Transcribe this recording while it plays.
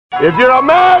If you're a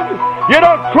man, you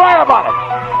don't cry about it.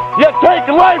 You take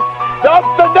life, the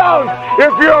ups and downs.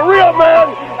 If you're a real man,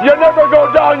 you never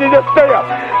go down, you just stay up.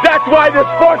 That's why this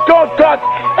sport coat costs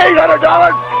 $800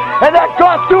 and that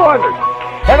costs $200.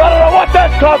 And I don't know what that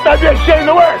costs, I'd be ashamed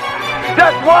to wear it.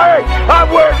 That's why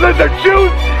I'm wearing lizard shoes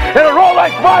and a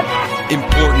Rolex watch.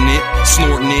 Importing it,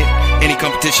 snorting it, any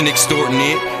competition extorting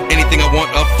it, anything I want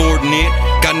affording it,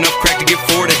 got enough crack to get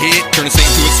four to hit, turn a saint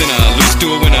to a sinner, lose to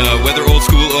a winner, whether old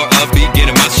school or a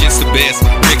beginner, my shit's the best,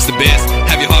 Rick's the best,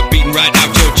 have your heart beating right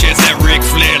out your chest, that Ric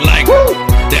Flair like, woo!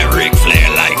 That Ric Flair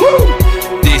like, woo!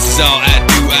 This is all I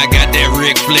do, I got that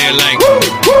Ric Flair like, woo!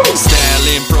 Woo!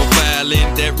 Styling, profiling,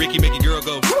 that Ricky make your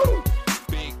girl go, woo!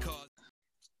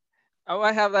 Oh,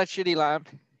 I have that shitty lamp.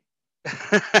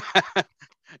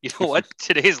 You know what?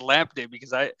 Today's lamp day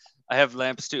because I have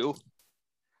lamps too.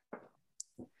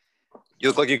 You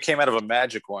look like you came out of a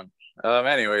magic one.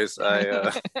 Anyways,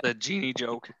 The genie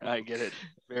joke. I get it.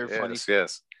 Very funny.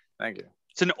 Yes. Thank you.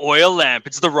 It's an oil lamp.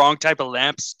 It's the wrong type of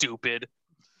lamp, stupid.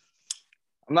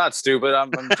 I'm not stupid.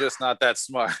 I'm just not that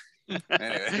smart.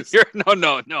 Anyways.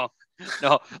 No.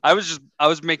 I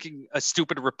was making a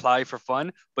stupid reply for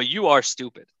fun, but you are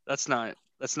stupid. That's not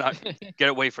get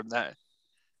away from that.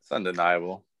 It's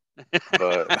undeniable.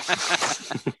 But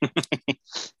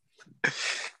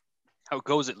how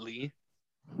goes it, Lee?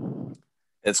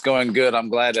 It's going good. I'm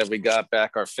glad that we got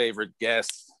back our favorite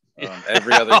guest.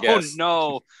 Every other guest. Oh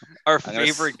no, our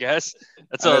favorite guest.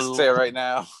 That's I'm say it right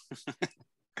now.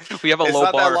 We have a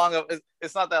low bar.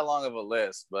 It's not that long of a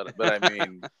list, but I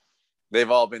mean, they've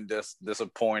all been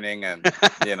disappointing and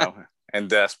and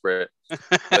desperate.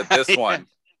 But this one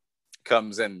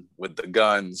comes in with the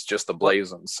guns just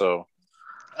ablazing. So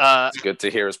it's good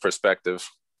to hear his perspective.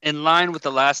 In line with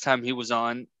the last time he was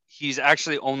on, he's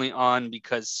actually only on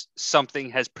because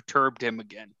something has perturbed him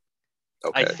again.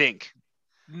 Okay. I think.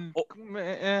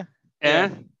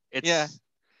 Yeah.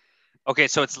 Okay,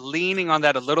 so it's leaning on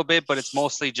that a little bit, but it's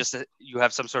mostly just you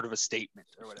have some sort of a statement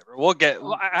or whatever. Well,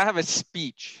 I have a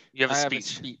speech. You have a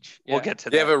speech. Yeah. We'll get to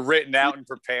that. You have it written out and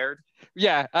prepared?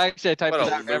 Yeah, actually I typed it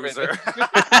out. Loser.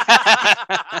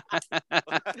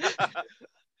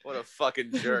 What a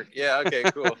fucking jerk. Yeah, okay,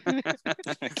 cool.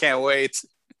 I can't wait.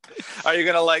 Are you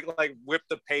gonna like whip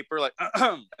the paper like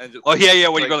and just, when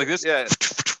you go like this?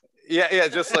 Yeah,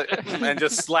 just like and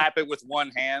just slap it with one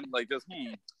hand, like just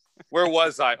where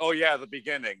was I? Oh yeah, the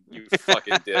beginning, you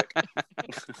fucking dick.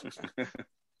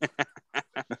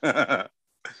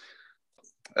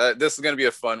 This is gonna be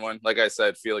a fun one. Like I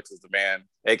said, Felix is the man,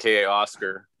 aka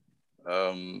Oscar.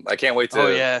 I can't wait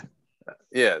to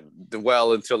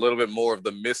dwell into a little bit more of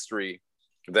the mystery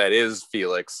that is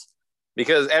Felix,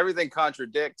 because everything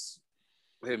contradicts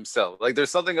himself. Like there's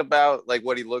something about like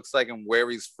what he looks like and where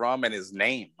he's from and his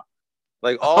name.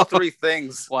 Like all three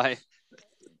things. Why?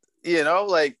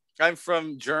 Like I'm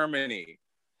from Germany,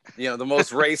 the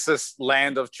most racist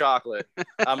land of chocolate.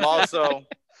 I'm also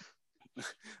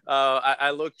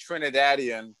I look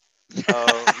Trinidadian,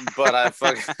 but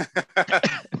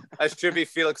I should be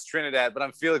Felix Trinidad, but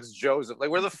I'm Felix Joseph. Like,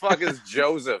 where the fuck is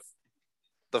Joseph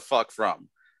the fuck from?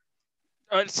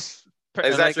 Is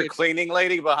that your cleaning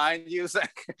lady behind you,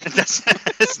 Zach?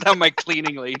 That's not my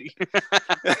cleaning lady.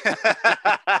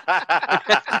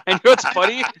 And you know what's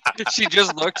funny? She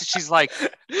just looked. She's like,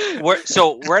 we're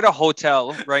at a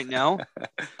hotel right now,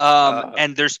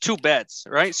 and there's two beds,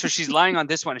 right? So she's lying on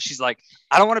this one, and she's like,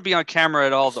 I don't want to be on camera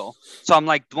at all, though. So I'm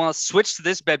like, well, switch to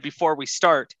this bed before we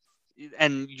start,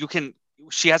 and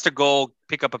she has to go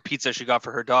pick up a pizza she got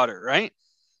for her daughter, right?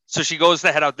 So she goes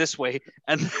to head out this way,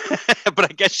 but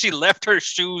I guess she left her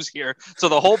shoes here. So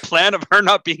the whole plan of her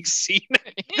not being seen,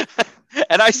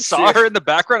 and I saw her in the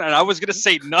background, and I was gonna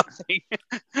say nothing.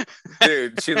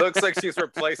 Dude, she looks like she's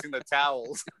replacing the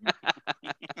towels.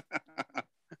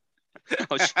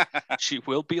 Oh, she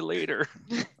will be later.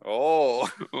 Oh.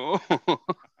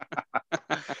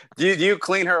 Do you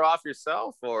clean her off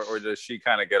yourself, or does she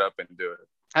kind of get up and do it?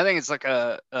 I think it's like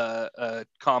a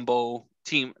combo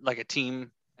team, like a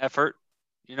team effort,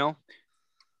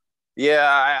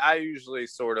 Yeah, I usually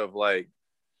sort of like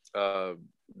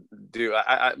do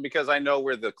I because I know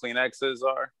where the Kleenexes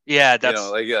are. Yeah, that's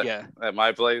at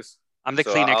my place. I'm the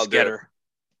Kleenex getter.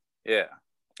 Yeah,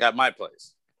 at my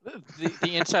place. The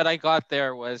insight I got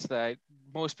there was that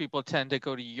most people tend to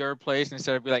go to your place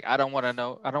instead of be like, I don't want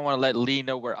to let Lee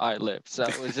know where I live. So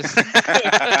it was just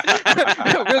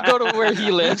we'll go to where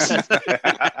he lives.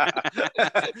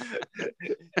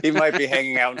 He might be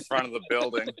hanging out in front of the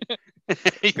building.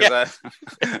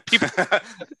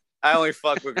 I only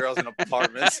fuck with girls in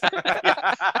apartments.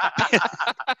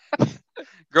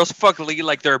 Girls fuck Lee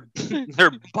like they're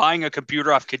buying a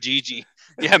computer off Kijiji.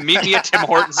 Yeah, meet me at Tim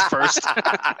Hortons first.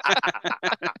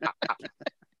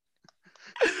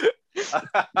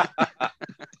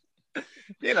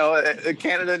 You know,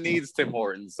 Canada needs Tim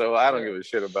Hortons, so I don't give a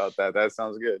shit about that. That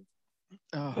sounds good.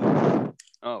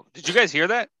 Oh, did you guys hear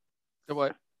that?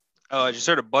 What? Oh, I just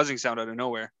heard a buzzing sound out of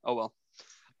nowhere. Oh well.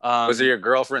 Was it your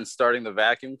girlfriend starting the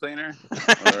vacuum cleaner?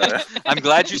 I'm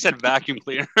glad you said vacuum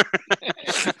cleaner.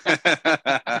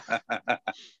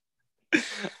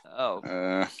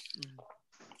 Oh.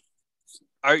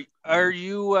 Are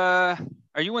you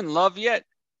in love yet?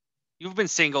 You've been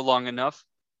single long enough.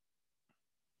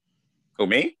 Who,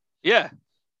 me? Yeah.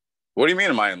 What do you mean?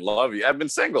 Am I in love? I've been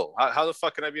single. How the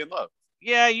fuck can I be in love?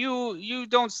 Yeah, you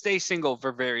don't stay single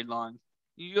for very long.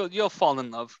 You'll fall in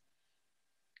love.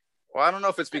 Well, I don't know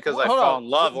if it's because I fall in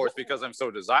love or it's because I'm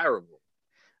so desirable.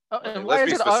 And why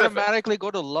does it automatically go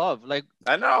to love? Like,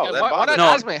 I know. Why not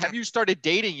ask me? Have you started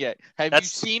dating yet? Have you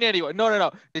seen anyone?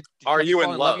 No. Are you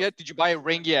in love yet? Did you buy a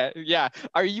ring yet? Yeah.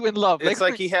 Are you in love? It's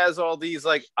like he has all these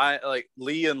like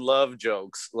Lee in love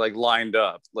jokes like lined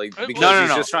up, like because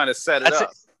he's just trying to set it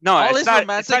up. No, all it's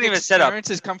not even set up.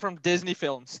 Experiences come from Disney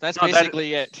films. That's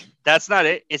basically it. That's not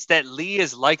it. It's that Lee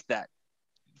is like that.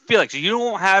 Felix, you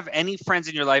don't have any friends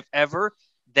in your life ever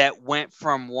that went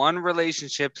from one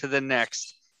relationship to the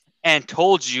next and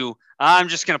told you, I'm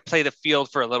just going to play the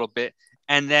field for a little bit,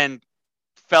 and then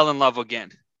fell in love again.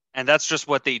 And that's just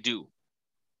what they do.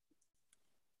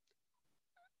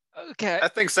 Okay. I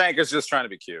think Sanka's just trying to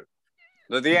be cute.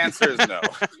 The answer is no.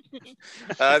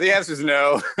 The answer is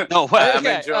no. No, I'm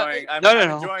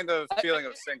enjoying the feeling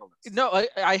of singleness. No,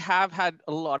 I have had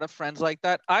a lot of friends like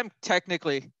that. I'm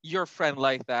technically your friend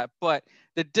like that, but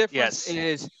the difference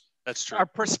is that's true. Our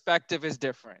perspective is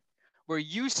different. Where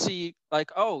you see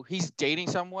like, oh, he's dating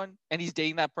someone and he's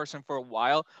dating that person for a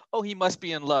while. Oh, he must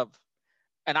be in love.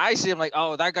 And I see him like,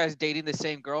 oh, that guy's dating the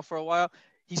same girl for a while.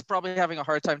 He's probably having a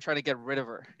hard time trying to get rid of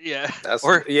her. Yeah. That's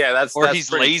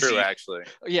he's lazy. True, actually.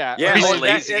 Yeah. Or he's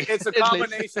lazy. It's a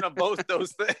combination of both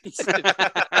those things.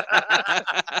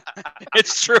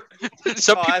 It's true.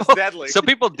 Some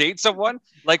people date someone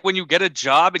like when you get a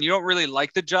job and you don't really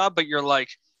like the job, but you're like,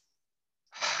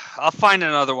 I'll find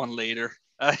another one later.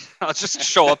 I'll just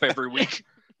show up every week.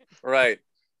 Right.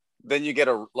 Then you get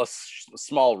a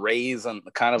small raise and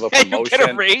kind of a promotion. You get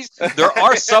a raise. There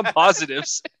are some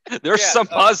positives. There's some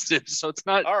positives, so it's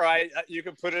not. All right, you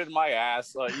can put it in my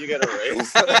ass. You get a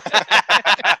raise.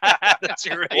 That's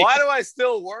your raise. Why do I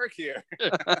still work here?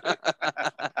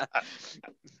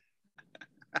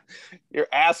 Your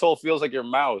asshole feels like your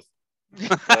mouth.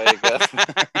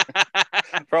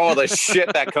 From all the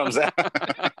shit that comes out.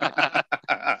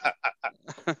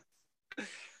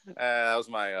 That was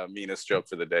my meanest joke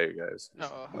for the day, guys.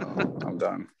 I'm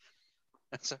done.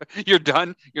 You're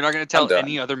done? You're not going to tell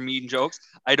any other mean jokes?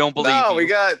 I don't believe you.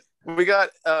 we got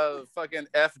fucking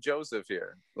F. Joseph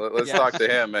here. Let's talk to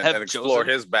him and explore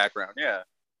his background. Yeah.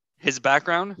 His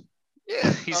background?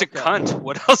 Yeah. He's a cunt.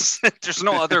 What else? There's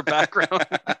no other background.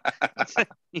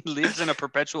 He lives in a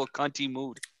perpetual cunty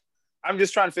mood. I'm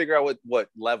just trying to figure out what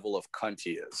level of cunt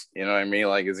he is. You know what I mean?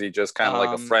 Like, is he just kind of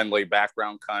like a friendly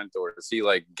background cunt, or is he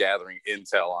like gathering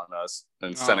intel on us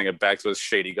and sending it back to his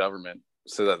shady government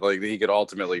so that like he could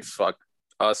ultimately fuck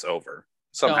us over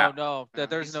somehow? No,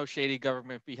 there's no shady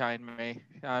government behind me.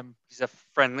 He's a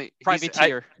friendly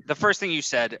privateer. The first thing you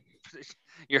said,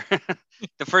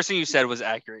 the first thing you said was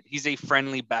accurate. He's a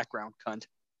friendly background cunt.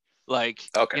 Like,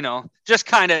 you know, just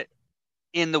kind of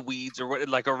in the weeds or what,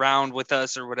 like around with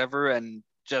us or whatever, and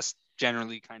just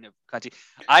generally kind of cunty.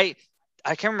 I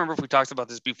can't remember if we talked about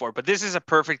this before, but this is a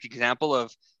perfect example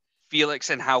of Felix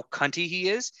and how cunty he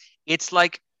is. It's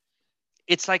like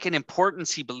an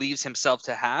importance he believes himself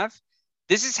to have.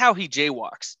 This is how he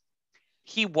jaywalks.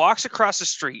 He walks across the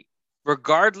street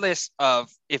regardless of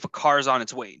if a car is on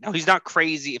its way. Now, he's not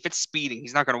crazy. If it's speeding,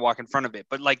 he's not going to walk in front of it.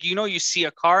 But like, you know, you see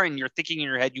a car and you're thinking in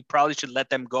your head, you probably should let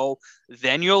them go.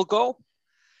 Then you'll go.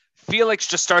 Felix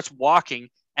just starts walking,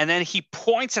 and then he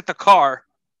points at the car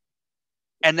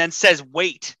and then says,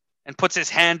 wait, and puts his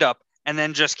hand up and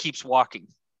then just keeps walking.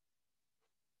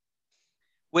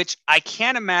 Which I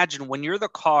can't imagine when you're the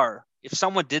car. If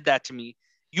someone did that to me,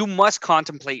 you must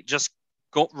contemplate just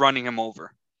running him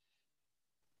over.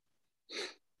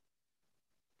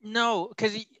 No,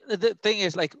 because the thing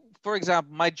is, like, for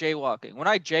example, my jaywalking. When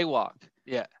I jaywalk,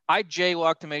 I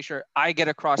jaywalk to make sure I get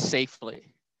across safely.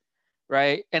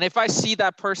 Right. And if I see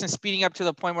that person speeding up to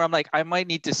the point where I'm like, I might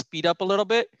need to speed up a little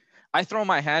bit, I throw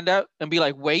my hand out and be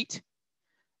like, wait.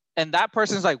 and that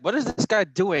person's like, what is this guy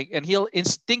doing? And he'll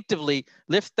instinctively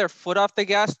lift their foot off the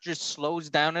gas, just slows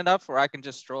down enough where I can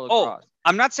just stroll across.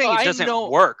 I'm not saying it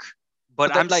doesn't work,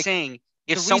 but I'm saying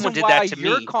if someone did that to me.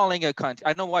 You're calling a cunt.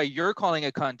 I know why you're calling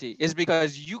a cunty is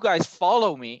because you guys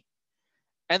follow me,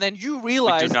 and then you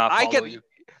realize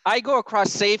I go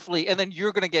across safely, and then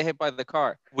you're gonna get hit by the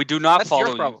car. We do not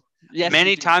follow you. Yes,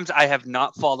 many times I have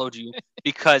not followed you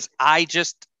because I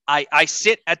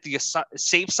sit at the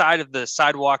safe side of the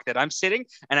sidewalk that I'm sitting,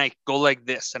 and I go like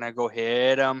this, and I go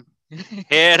hit him,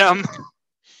 hit him.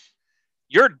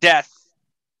 Your death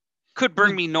could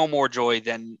bring me no more joy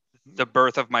than the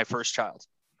birth of my first child.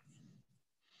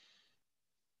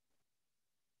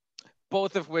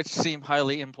 Both of which seem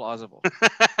highly implausible.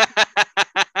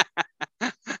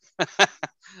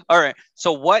 All right.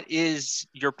 So what is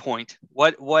your point?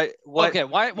 What? Okay.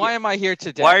 Why am I here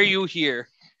today? Why are you here?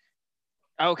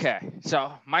 Okay.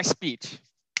 So my speech.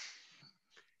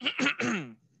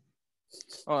 Hold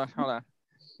on.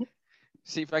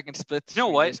 See if I can split. You know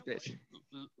what?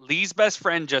 Lee's best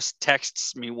friend just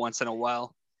texts me once in a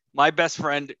while. My best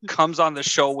friend comes on the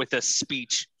show with a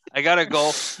speech. I gotta go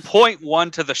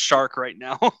 0.1 to the shark right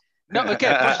now. No, okay.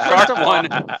 Shark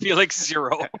 1, Felix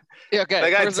 0. Yeah, okay.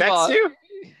 That guy texts you?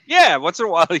 Yeah, once in a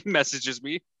while he messages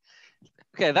me.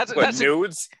 Okay, that's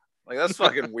nudes. Like that's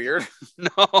fucking weird. No,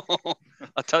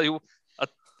 I'll tell you.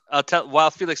 I'll tell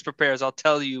while Felix prepares. I'll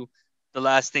tell you the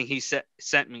last thing he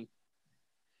sent me.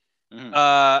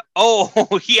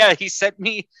 Mm. He sent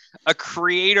me a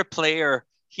creator player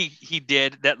he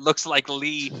did that looks like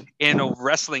Lee in a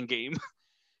wrestling game.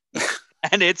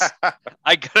 And it's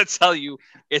I gotta tell you,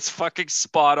 it's fucking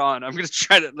spot on. I'm gonna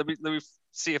try to let me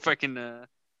see if I can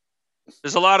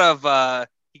there's a lot of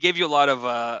he gave you a lot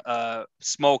of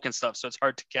smoke and stuff, so it's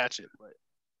hard to catch it, but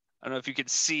I don't know if you can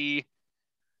see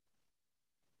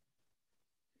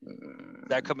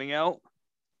that coming out.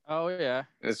 Oh yeah.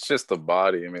 It's just the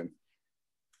body, I mean.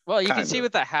 Well, you can see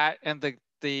with the hat and the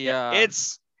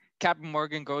it's Captain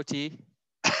Morgan goatee.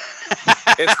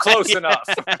 It's close enough.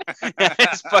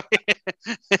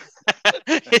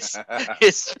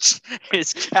 It's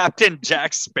his Captain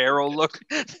Jack Sparrow look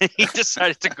that he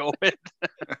decided to go with.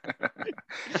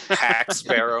 Hack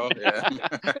Sparrow. Yeah.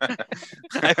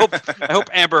 I hope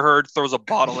Amber Heard throws a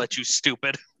bottle at you,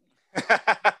 stupid.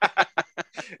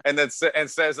 And then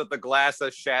says that the glass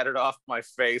has shattered off my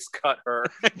face, cut her,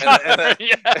 and then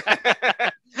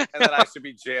I should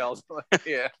be jailed.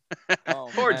 Yeah. Oh,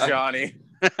 poor man. Johnny.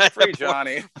 Free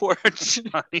Johnny. Poor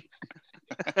Johnny.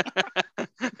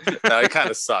 No, he kind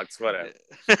of sucks. Whatever.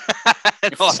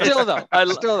 Still though, I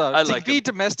to like be him.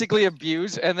 Domestically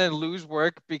abused and then lose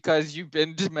work because you've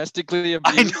been domestically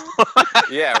abused.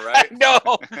 Yeah, right. No,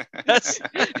 that's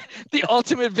the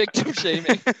ultimate victim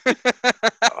shaming.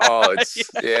 Oh, it's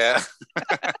yeah.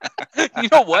 You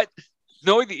know what?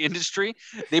 Knowing the industry,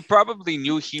 they probably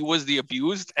knew he was the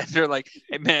abused, and they're like,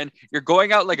 "Hey, man, you're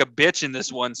going out like a bitch in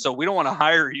this one, so we don't want to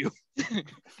hire you.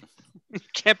 You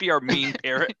can't be our mean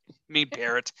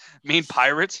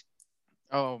pirate."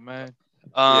 Oh man.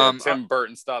 Tim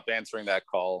Burton stopped answering that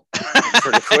call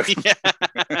pretty quick.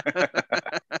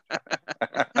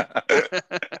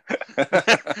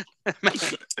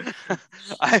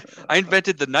 I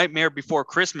invented the Nightmare Before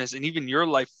Christmas, and even your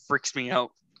life freaks me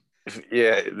out.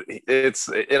 Yeah,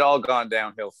 it all gone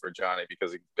downhill for Johnny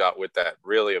because he got with that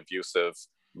really abusive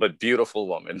but beautiful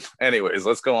woman. Anyways,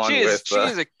 let's go on she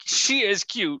is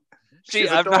cute.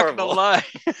 She's I'm not gonna lie.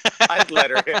 I'd let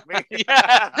her hit me.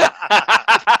 Yeah.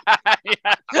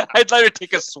 Yeah. I'd let her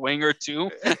take a swing or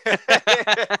two.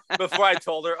 Before I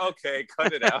told her, okay,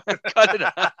 cut it out. Cut it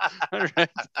out. All right.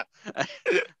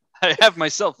 I have my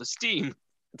self-esteem.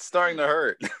 It's starting to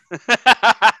hurt.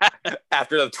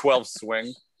 After the 12th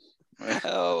swing.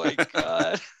 Oh my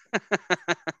god.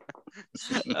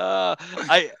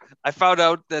 I found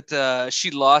out that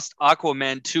she lost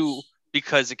Aquaman 2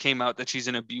 because it came out that she's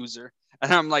an abuser.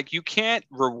 And I'm like, you can't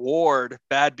reward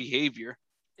bad behavior.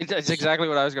 It's exactly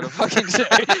what I was gonna fucking say.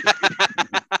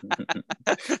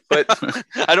 But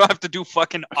I don't have to do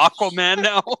fucking Aquaman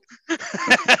now.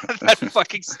 That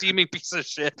fucking steaming piece of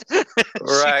shit.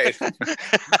 Right.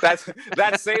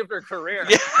 That saved her career.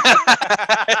 Yeah.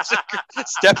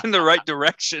 Step in the right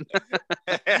direction.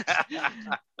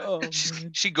 Oh,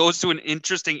 she goes to an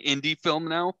interesting indie film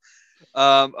now.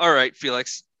 All right,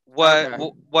 Felix.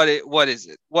 What is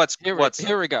it?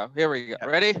 Here we go.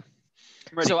 Ready?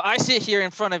 So I sit here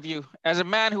in front of you as a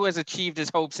man who has achieved his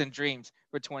hopes and dreams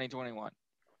for 2021.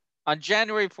 On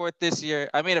January 4th this year,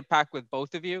 I made a pact with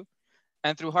both of you,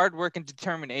 and through hard work and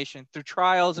determination, through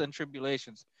trials and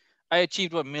tribulations, I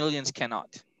achieved what millions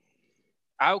cannot.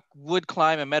 I would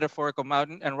climb a metaphorical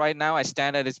mountain, and right now I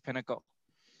stand at its pinnacle,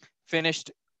 finished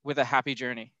with a happy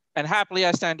journey. And happily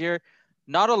I stand here,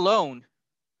 not alone,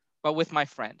 but with my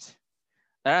friends.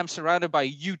 And I'm surrounded by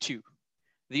you two,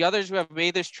 the others who have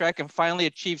made this trek and finally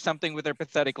achieved something with their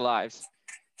pathetic lives.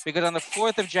 Because on the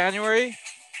 4th of January,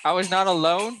 I was not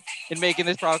alone in making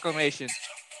this proclamation.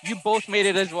 You both made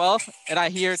it as well, and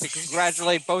I'm here to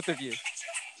congratulate both of you.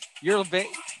 Your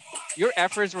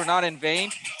efforts were not in vain,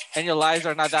 and your lives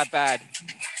are not that bad.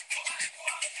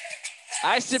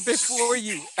 I sit before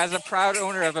you as a proud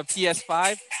owner of a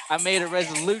PS5. I made a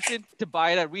resolution to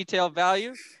buy it at retail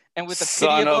value, and with the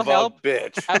pitiable help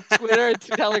of Twitter and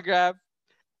Telegram,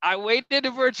 I waited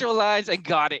in virtual lines and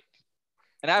got it.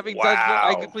 And having done so,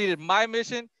 I completed my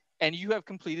mission, and you have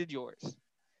completed yours.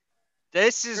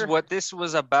 This is what this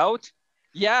was about?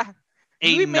 Yeah.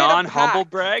 A non-humble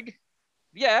brag?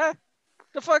 Yeah.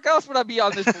 The fuck else would I be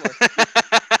on this for?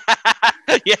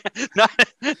 Yeah, not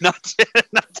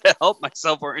to help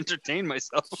myself or entertain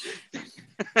myself.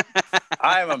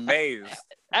 I am amazed.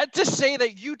 And to say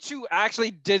that you two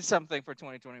actually did something for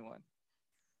 2021.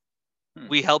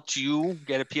 We helped you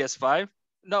get a PS5?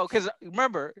 No, because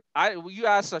remember, you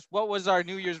asked us what was our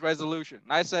New Year's resolution.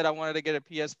 I said I wanted to get a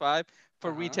PS5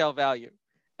 for retail value.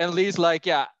 And Lee's like,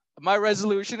 yeah, my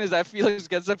resolution is that Felix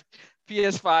gets a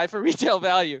PS5 for retail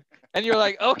value. And you're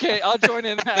like, okay, I'll join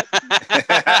in that.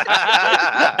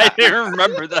 I didn't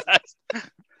remember that.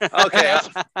 Okay,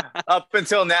 up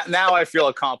until now I feel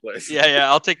accomplished. Yeah,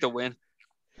 I'll take the win.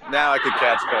 Now I could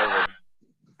catch COVID.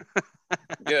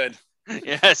 Good.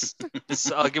 Yes.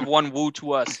 I'll give one woo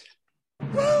to us.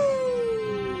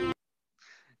 Woo!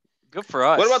 Good for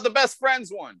us. What about the best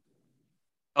friends one?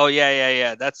 Oh,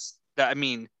 yeah. I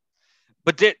mean,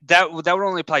 but that would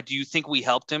only apply. Do you think we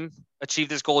helped him achieve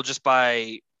this goal just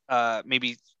by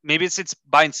maybe it's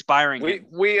by inspiring him?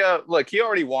 We look, he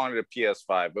already wanted a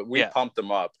PS5, but we pumped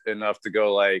him up enough to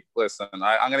go like, listen,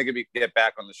 I'm gonna get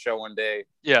back on the show one day.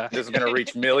 Yeah, this is gonna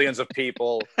reach millions of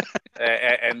people,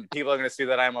 and people are gonna see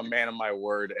that I'm a man of my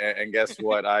word. And guess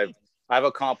what? I've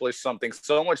accomplished something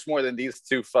so much more than these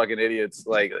two fucking idiots.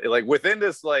 Like within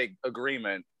this like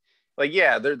agreement, like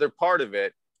yeah, they're part of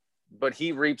it, but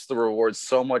he reaps the rewards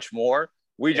so much more.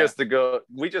 We just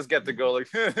get to go like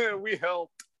we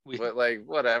helped. But like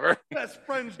whatever. Best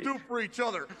friends do for each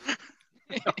other.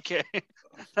 Okay,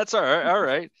 that's all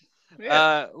right.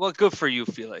 Yeah. Well, good for you,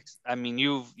 Felix. I mean,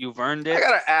 you've earned it. I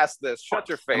gotta ask this. Shut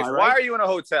your face. Right? Why are you in a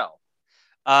hotel?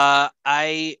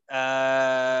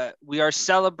 We are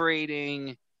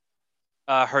celebrating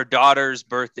her daughter's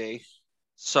birthday,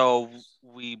 so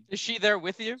Is she there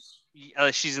with you?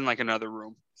 She's in like another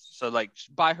room, so like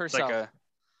by herself.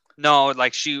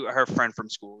 Her friend from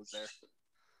school is there.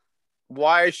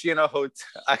 Why is she in a hotel?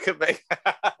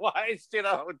 Why is she in a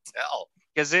hotel?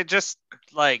 Because it just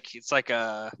like it's like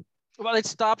a. Well, it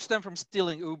stops them from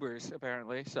stealing Ubers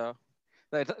apparently. So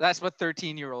that's what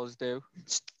 13-year-olds do.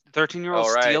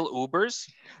 13-year-olds steal Ubers?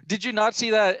 Did you not see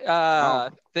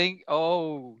that thing?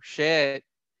 Oh shit!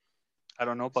 I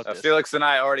don't know about this. Felix and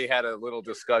I already had a little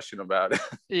discussion about it.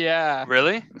 Yeah.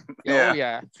 Really? Yeah. Oh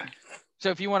yeah. So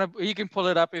if you want to, you can pull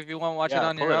it up if you want to watch it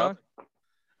on your own.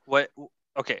 What?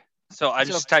 Okay. So I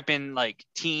just type in like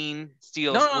teen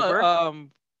steals Uber.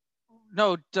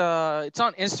 It's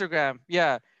on Instagram.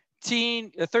 Yeah,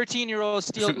 13-year-old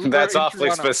steals Uber. That's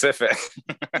awfully specific.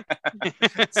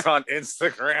 It's on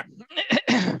Instagram.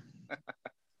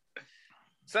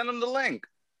 Send them the link.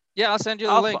 Yeah, I'll send you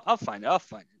the link. I'll find it.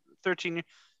 13.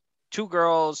 Two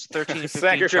girls, 13 and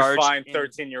 15 charged. Find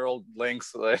 13-year-old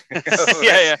links. Like,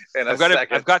 yeah.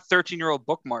 I've got 13-year-old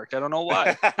bookmarked. I don't know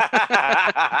why.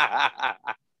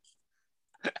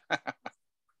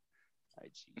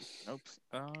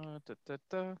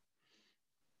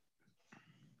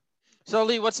 So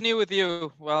Lee, what's new with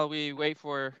you while we wait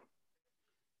for?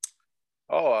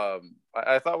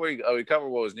 I thought we covered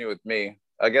what was new with me.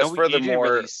 I guess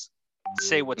furthermore, really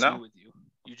say what's new with you.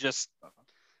 You just,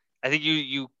 I think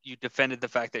you defended the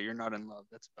fact that you're not in love.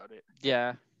 That's about it.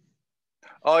 Yeah.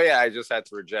 Oh yeah, I just had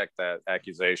to reject that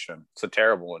accusation. It's a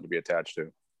terrible one to be attached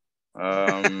to.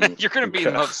 You're gonna be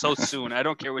in love so soon. I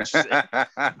don't care what you say.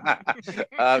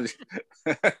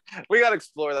 We gotta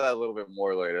explore that a little bit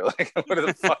more later. Like, what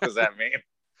the fuck does that mean?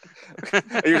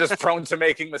 You're just prone to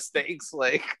making mistakes.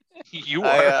 Like you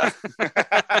are.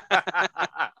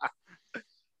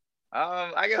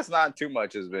 I guess not too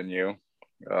much has been new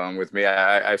with me.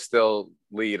 I still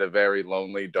lead a very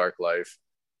lonely, dark life,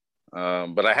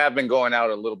 but I have been going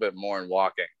out a little bit more and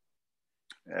walking.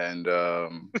 And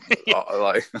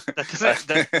like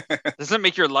that doesn't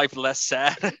make your life less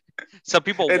sad. Some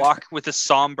people walk with a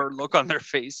somber look on their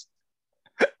face.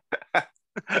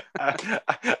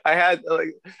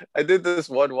 I did this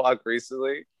one walk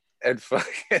recently, and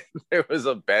fucking there was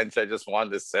a bench I just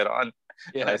wanted to sit on.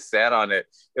 Yeah. And I sat on it.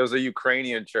 It was a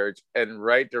Ukrainian church, and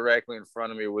right directly in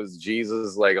front of me was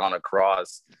Jesus, like on a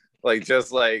cross. Like,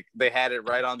 just like they had it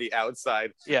right on the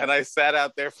outside. Yeah. And I sat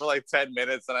out there for like 10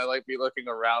 minutes, and I like be looking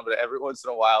around, but every once in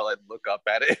a while I'd look up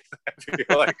at it. I'd be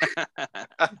like,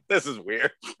 this is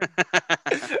weird.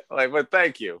 Like, but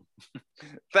thank you.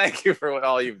 Thank you for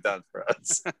all you've done for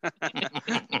us.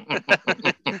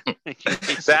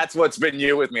 That's what's been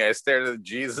you with me. I stared at the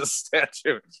Jesus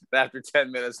statue. And after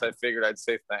 10 minutes, I figured I'd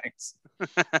say thanks.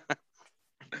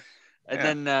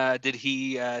 And then did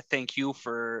he thank you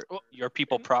for your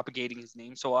people propagating his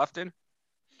name so often?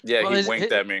 Yeah, well, he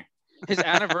winked at me. His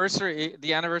anniversary,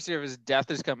 the anniversary of his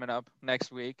death is coming up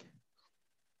next week.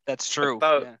 That's true.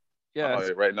 Yeah.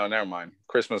 Oh, right. No, never mind.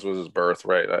 Christmas was his birth,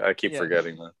 right? I keep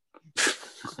forgetting that.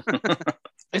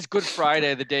 It's Good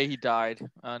Friday, the day he died.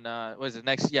 On was it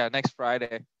next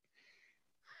Friday?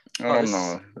 I don't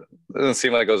know. It doesn't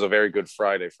seem like it was a very good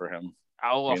Friday for him.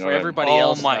 Oh, well, for everybody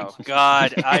else. Oh my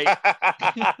God!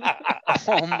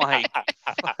 Oh my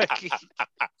fucking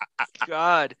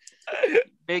God!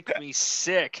 Make me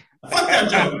sick. Fuck that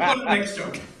joke. Go to the next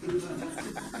joke.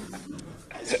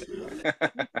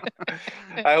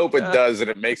 I hope it does, and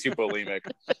it makes you bulimic.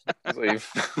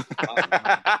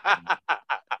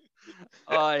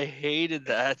 Oh, I hated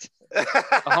that.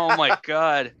 Oh my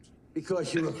God!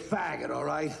 Because you're a faggot, all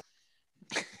right?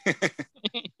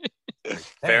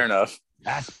 Fair enough.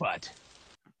 That's what.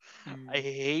 I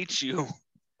hate you.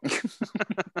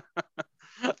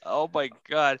 Oh my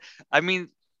God. I mean,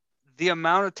 the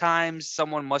amount of times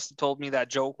someone must have told me that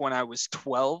joke when I was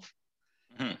 12.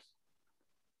 Mm-hmm.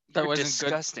 That wasn't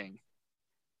disgusting. Good.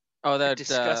 Oh, that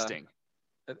disgusting.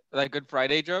 That Good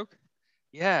Friday joke?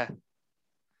 Yeah.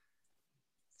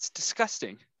 It's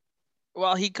disgusting.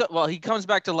 Well, he comes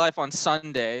back to life on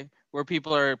Sunday, where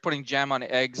people are putting jam on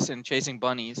eggs and chasing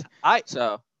bunnies.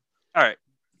 All right.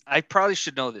 I probably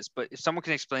should know this, but if someone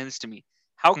can explain this to me,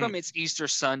 how come it's Easter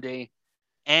Sunday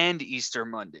and Easter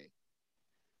Monday?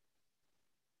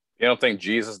 You don't think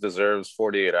Jesus deserves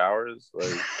 48 hours?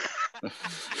 Like,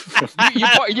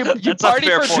 you party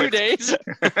for point. 2 days.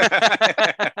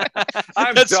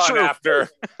 I'm That's done true. After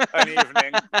an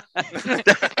evening.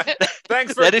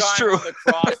 Thanks for that is true. On the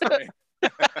cross for me.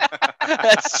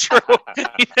 That's true.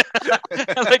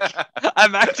 Like,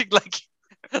 I'm acting like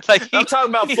I'm talking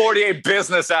about 48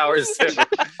 business hours,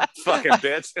 fucking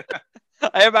bitch.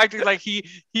 I am acting like he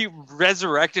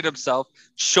resurrected himself,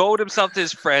 showed himself to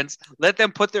his friends, let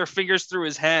them put their fingers through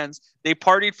his hands. They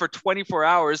partied for 24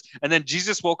 hours, and then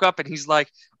Jesus woke up and he's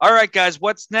like, "All right, guys,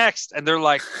 what's next?" And they're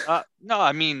like, "No,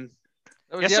 I mean,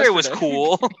 yesterday was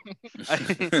cool.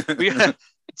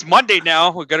 It's Monday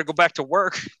now. We got to go back to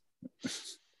work."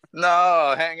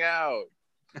 No, hang out.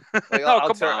 Like,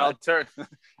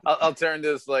 I'll turn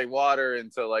this like water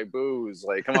into like booze.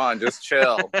 Like, come on, just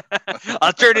chill.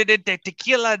 I'll turn it into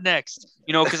tequila next.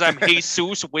 You know, because I'm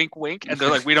Jesus, wink, wink. And they're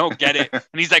like, we don't get it. And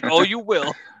he's like, oh, you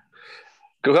will.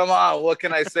 Come on, what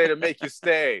can I say to make you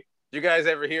stay? You guys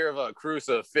ever hear of a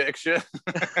crucifixion?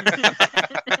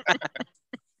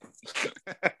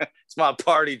 It's my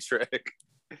party trick.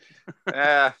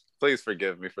 Please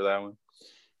forgive me for that one.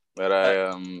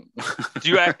 But do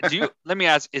you let me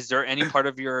ask, is there any part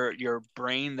of your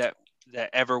brain that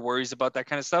ever worries about that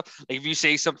kind of stuff? Like, if you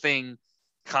say something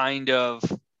kind of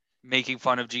making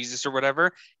fun of Jesus or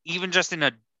whatever, even just in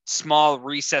a small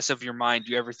recess of your mind,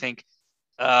 do you ever think,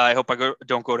 I hope I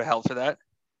don't go to hell for that?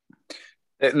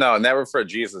 No, never for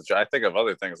Jesus. I think of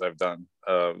other things I've done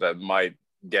that might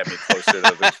get me closer to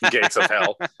the gates of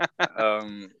hell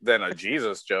than a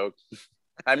Jesus joke.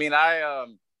 I mean,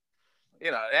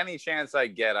 any chance I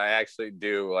get, I actually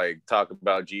do like talk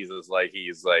about Jesus like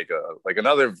he's like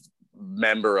another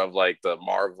member of like the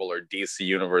Marvel or DC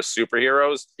universe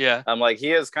superheroes. Yeah, I'm like,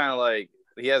 he is kind of like,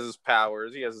 he has his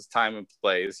powers, he has his time and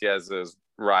place, he has his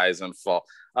rise and fall.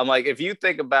 I'm like, if you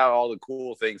think about all the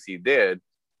cool things he did,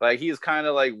 like, he's kind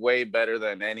of like way better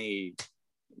than any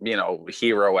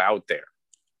hero out there.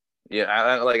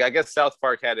 Yeah, I guess South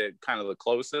Park had it kind of the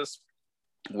closest,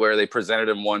 where they presented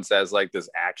him once as like this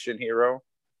action hero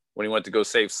when he went to go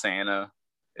save Santa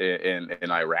in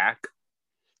Iraq.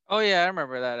 Oh yeah, I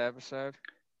remember that episode.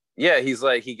 Yeah, he's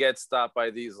like, he gets stopped by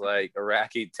these like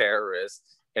Iraqi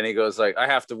terrorists, and he goes like, I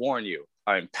have to warn you,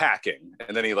 I'm packing.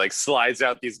 And then he like slides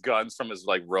out these guns from his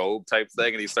like robe type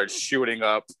thing, and he starts shooting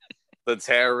up the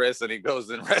terrorists, and he goes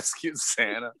and rescues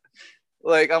Santa.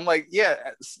 Like, I'm like, yeah,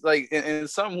 like in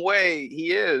some way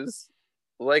he is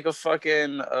like a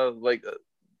fucking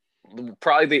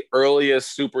probably the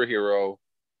earliest superhero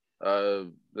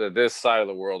that this side of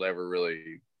the world ever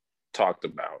really talked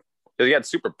about. Because he had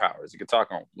superpowers. He could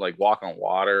walk on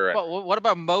water. Well, what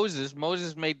about Moses?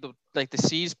 Moses made the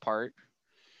seas part.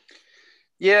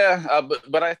 Yeah,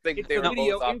 but I think they were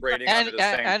both operating under the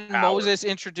same and power. Moses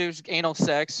introduced anal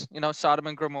sex. Sodom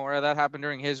and Gomorrah. That happened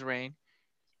during his reign.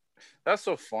 That's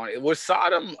so funny. Was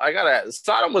Sodom?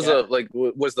 Sodom was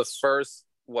was the first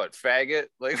faggot?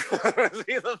 Like was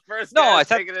he the first? No, I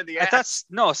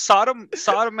thought Sodom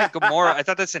and Gomorrah. I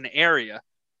thought that's an area.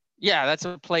 Yeah, that's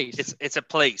a place. It's a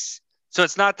place. So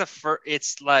it's not the first.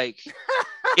 It's like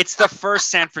it's the first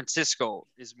San Francisco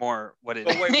is more what it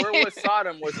is. But wait, where was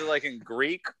Sodom? Was it like in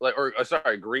Greek,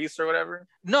 Greece or whatever?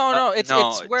 No, it's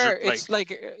where it's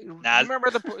remember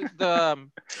the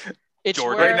it's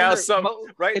Jordan.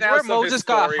 Where where Moses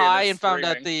got high and found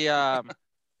out the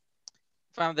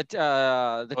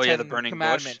the burning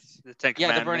commandments. Bush. The 10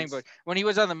 Commandments. The burning bush. When he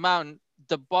was on the mountain,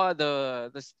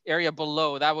 the area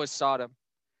below that was Sodom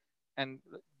and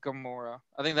Gomorrah.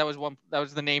 I think that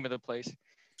was the name of the place.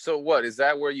 So what is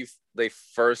that where they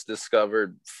first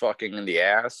discovered fucking in the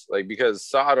ass? Like, because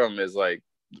Sodom is like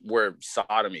where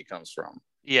sodomy comes from.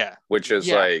 Yeah. Which is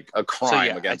like a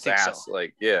crime against ass. So.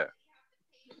 Like, yeah.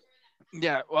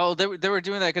 Yeah. Well, they were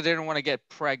doing that because they didn't want to get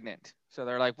pregnant. So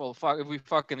they're like, well, fuck, if we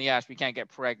fuck in the ass, we can't get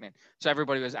pregnant. So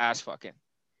everybody was ass fucking.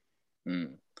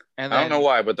 And I don't know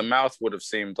why, but the mouth would have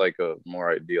seemed like a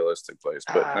more idealistic place.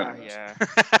 But yeah.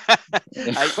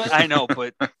 I know,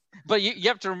 but you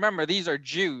have to remember, these are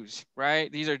Jews,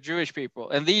 right? These are Jewish people.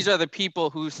 And these are the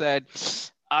people who said,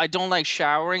 I don't like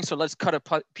showering, so let's cut a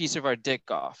piece of our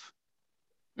dick off.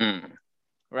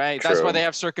 Right? True. That's why they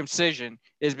have circumcision,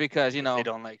 is because, they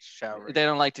don't like showering. They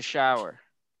don't like to shower.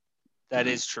 That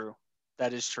is true.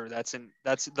 That is true. That's in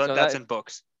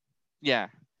books. Yeah.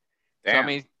 Damn. So, I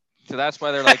mean, so that's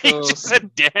why they're like, he just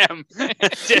said, damn.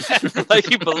 Like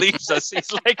he believes us.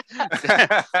 He's like,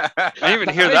 I didn't even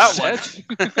hear that one.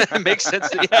 It makes sense.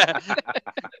 Yeah.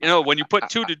 When you put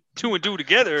two and two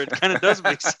together, it kind of does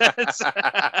make sense.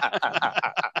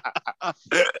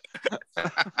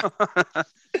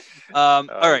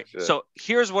 All right. Shit. So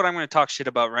here's what I'm going to talk shit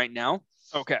about right now.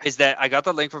 Okay. Is that I got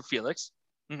the link from Felix.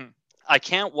 Mm-hmm. I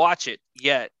can't watch it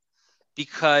yet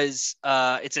because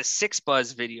it's a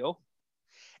SixBuzz video.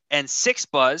 And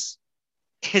SixBuzz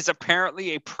is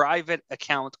apparently a private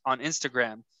account on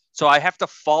Instagram. So I have to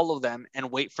follow them and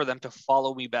wait for them to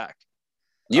follow me back.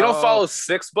 You don't follow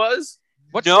SixBuzz?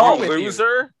 What's wrong with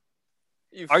loser?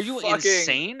 Are you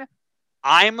insane?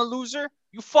 I'm a loser?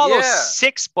 You follow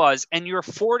SixBuzz and you're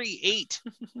 48.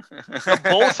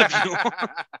 Both of you.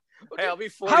 Hey, I'll be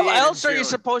 48. How else are you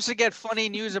supposed to get funny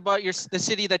news about the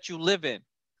city that you live in?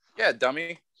 Yeah,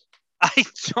 dummy. I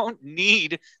don't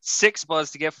need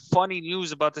SixBuzz to get funny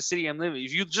news about the city I'm living.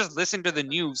 If you just listen to the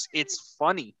news, it's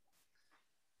funny.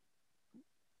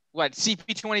 What,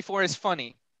 CP24 is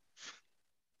funny?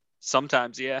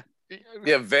 Sometimes, yeah.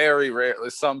 Yeah, very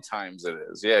rarely. Sometimes it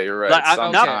is. Yeah, you're right.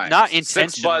 Sometimes. Not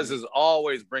intentionally. SixBuzz is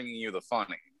always bringing you the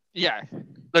funny. Yeah.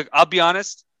 Look, I'll be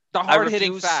honest. The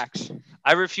hard-hitting facts.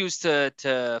 I refuse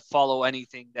to follow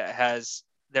anything that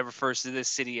refers to this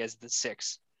city as the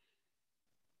Six.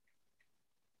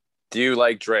 Do you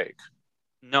like Drake?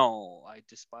 No, I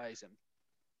despise him.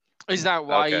 Is that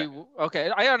why you... Okay,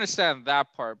 I understand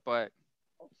that part, but...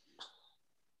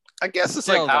 I guess it's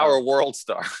like our world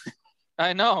star.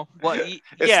 I know. Well, it's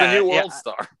the new world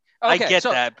star. Okay, I get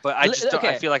that, but I just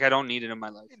I feel like I don't need it in my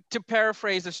life. To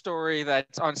paraphrase the story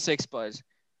that's on SixBuzz,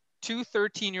 2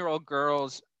 13-year-old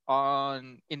girls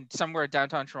in somewhere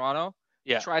downtown Toronto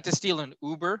tried to steal an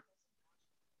Uber.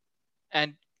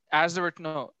 And as they were...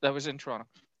 No, that was in Toronto.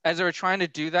 As they were trying to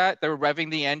do that, they were revving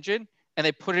the engine and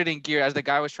they put it in gear as the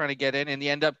guy was trying to get in, and they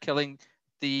end up killing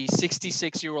the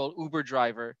 66-year-old Uber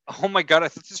driver. Oh my God, I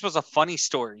thought this was a funny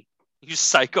story. You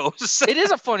psychos. It is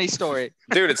a funny story.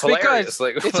 Dude, it's hilarious.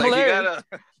 It's hilarious.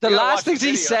 The last thing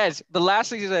he said,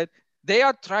 they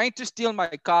are trying to steal my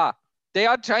car. They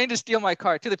are trying to steal my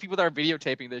car, to the people that are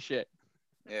videotaping this shit.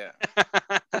 Yeah.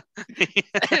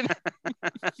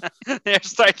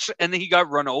 And then he got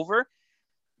run over.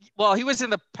 Well, he was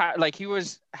in he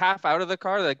was half out of the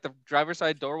car, like the driver's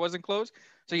side door wasn't closed.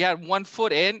 So he had one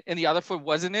foot in and the other foot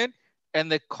wasn't in,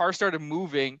 and the car started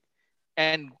moving,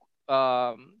 and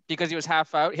because he was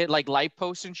half out, hit like light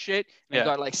posts and shit, and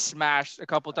got like smashed a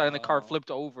couple times, and the car flipped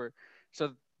over.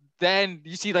 So then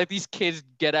you see like these kids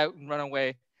get out and run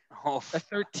away. Oh,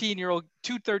 two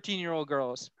 13-year-old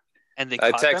girls. And they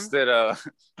I texted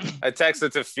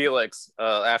to Felix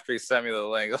after he sent me the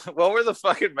link. What were the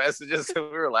fucking messages that we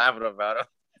were laughing about?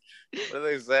 What did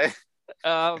they say?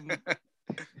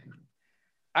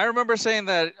 I remember saying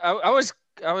that I was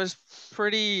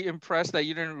pretty impressed that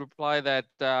you didn't reply that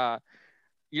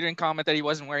you didn't comment that he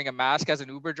wasn't wearing a mask as an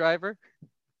Uber driver,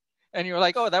 and you were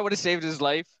like, "Oh, that would have saved his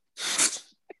life,"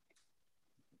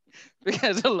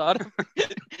 because a lot of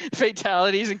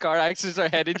fatalities and car accidents are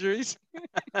head injuries.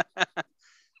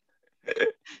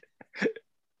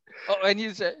 Oh, and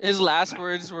his last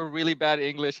words were really bad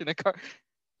English in a car.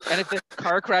 And if the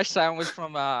car crash sound was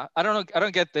from I don't know, I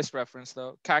don't get this reference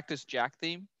though. Cactus Jack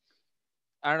theme.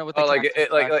 I don't know what the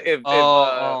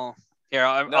Here,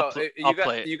 I'll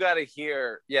play it. You got to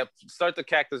hear. Yeah, start the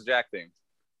Cactus Jack theme.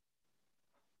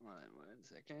 1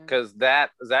 second. Because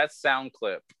that sound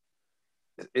clip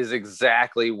is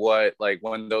exactly what, like,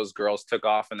 when those girls took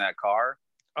off in that car,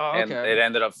 and it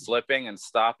ended up flipping and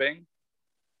stopping.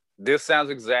 This sounds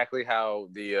exactly how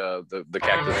the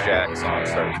Cactus Jack song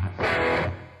starts.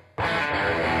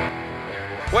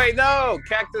 Wait, no,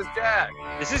 Cactus Jack.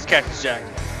 This is Cactus Jack.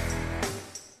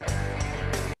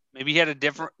 Maybe he had a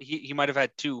different. He might have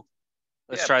had two.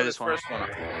 Let's try this one. First one.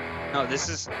 No, this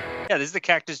is the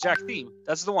Cactus Jack theme.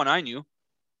 That's the one I knew.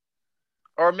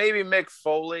 Or maybe Mick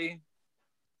Foley.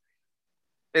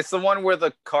 It's the one where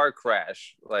the car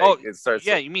crash. Like, it starts.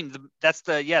 Yeah, you mean that's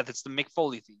the Mick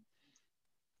Foley theme.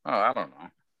 Oh, I don't know.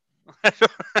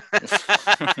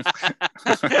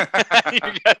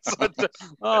 You got such a,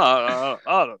 I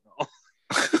don't know.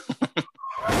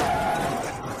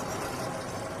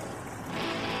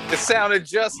 It sounded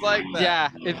just like that. Yeah,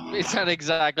 it sounded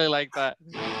exactly like that.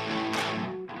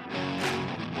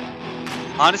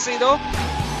 Honestly, though,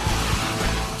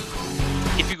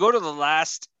 if you go to the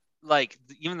last, like,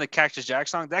 even the Cactus Jack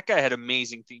song, that guy had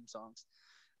amazing theme songs.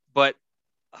 But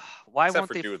why Except won't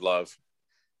for they? Dude Love.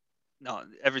 No,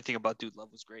 everything about Dude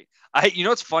Love was great. You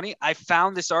know what's funny? I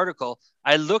found this article.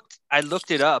 I looked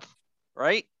it up,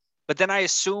 right? But then I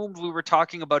assumed we were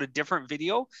talking about a different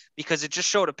video because it just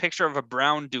showed a picture of a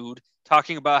brown dude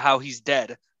talking about how he's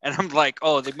dead. And I'm like,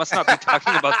 oh, they must not be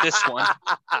talking about this one.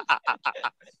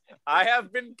 I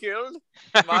have been killed.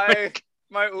 My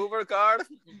Uber card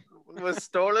was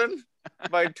stolen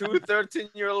by two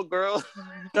 13-year-old girls.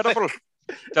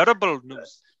 Terrible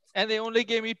news. And they only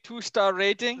gave me 2-star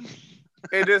rating.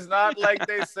 It is not like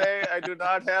they say I do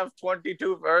not have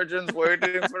 22 virgins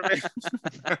waiting for me.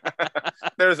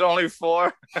 There's only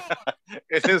 4.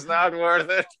 It is not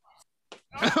worth it.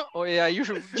 Oh yeah, you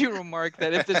remarked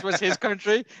that if this was his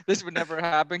country, this would never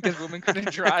happen because women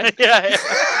couldn't drive. Yeah.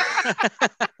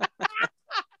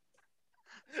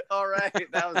 All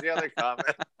right, that was the other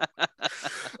comment.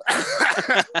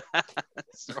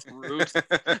 So rude.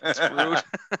 It's rude.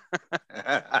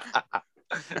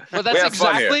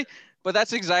 But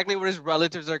that's exactly what his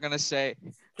relatives are gonna say.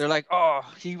 They're like, "Oh,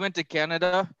 he went to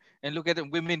Canada, and look at it,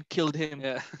 women killed him."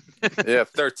 Yeah,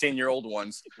 13-year-old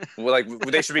ones. Like,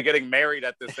 they should be getting married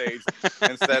at this age.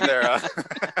 Instead, they're.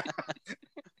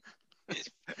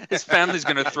 His family's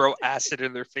gonna throw acid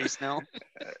in their face now.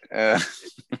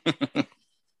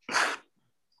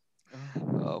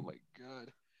 Oh my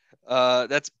god,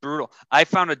 that's brutal. I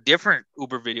found a different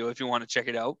Uber video if you want to check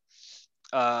it out.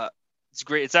 It's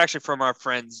great. It's actually from our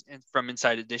friends from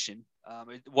Inside Edition.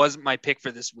 It wasn't my pick for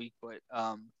this week, but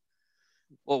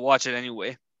we'll watch it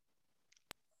anyway.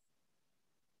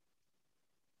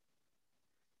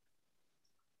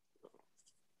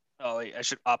 Oh, wait, I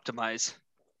should optimize.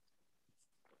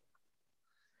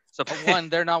 So one,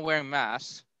 they're not wearing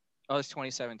masks. Oh, it's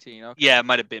 2017. Okay. Yeah, it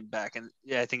might have been back in.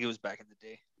 Yeah, I think it was back in the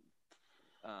day.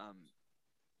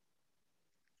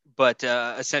 But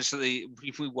essentially,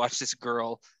 if we watch this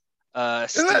girl,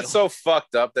 isn't that so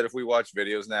fucked up that if we watch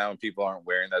videos now and people aren't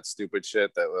wearing that stupid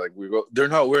shit, that like we go, they're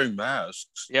not wearing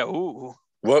masks. Yeah. Ooh.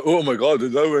 What? Oh my god, they're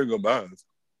not wearing a mask.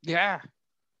 Yeah.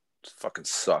 It fucking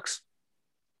sucks.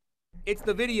 It's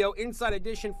the video Inside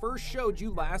Edition first showed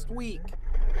you last week.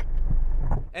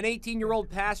 An 18-year-old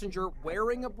passenger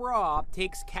wearing a bra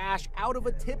takes cash out of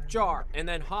a tip jar and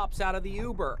then hops out of the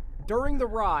Uber. During the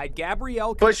ride,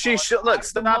 Gabrielle... But she should... Look,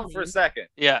 stop for a second.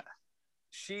 Yeah.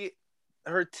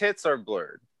 Her tits are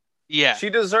blurred. Yeah. She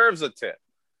deserves a tip.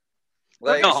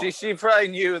 Like, no. She probably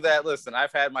knew that, listen,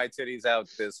 I've had my titties out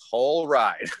this whole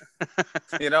ride.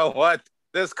 You know what?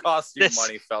 This costs you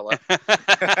money, fella.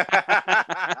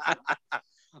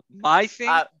 My thing...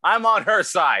 I'm on her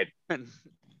side.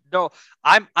 No,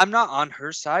 I'm not on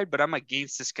her side, but I'm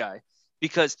against this guy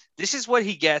because this is what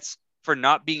he gets for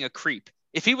not being a creep.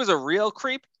 If he was a real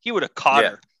creep, he would have caught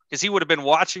her because he would have been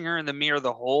watching her in the mirror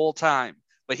the whole time.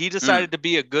 But he decided to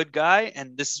be a good guy,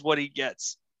 and this is what he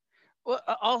gets. Well,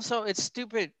 also, it's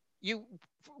stupid.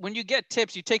 when you get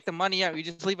tips, you take the money out. You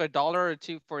just leave $1 or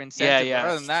 $2 for incentive. Yeah.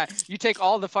 Other than that, you take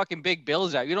all the fucking big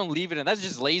bills out. You don't leave it in. That's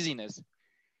just laziness.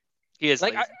 He is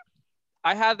like lazy.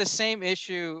 I had the same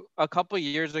issue a couple of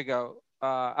years ago.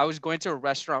 I was going to a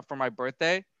restaurant for my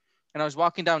birthday, and I was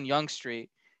walking down Yonge Street,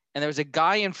 and there was a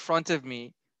guy in front of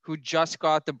me who just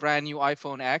got the brand new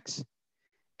iPhone X,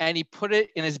 and he put it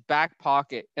in his back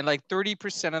pocket, and like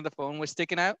 30% of the phone was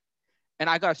sticking out. And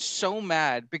I got so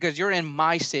mad because you're in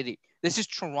my city. This is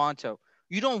Toronto.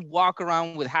 You don't walk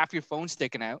around with half your phone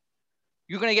sticking out.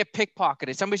 You're going to get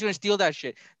pickpocketed. Somebody's going to steal that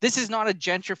shit. This is not a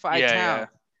gentrified town. Yeah.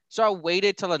 So I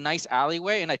waited till a nice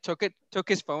alleyway, and I took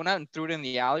his phone out and threw it in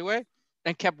the alleyway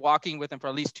and kept walking with him for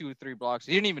at least 2 or 3 blocks.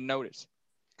 He didn't even notice.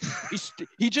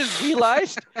 He just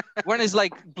realized when his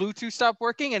like Bluetooth stopped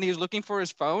working and he was looking for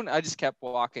his phone. I just kept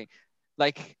walking.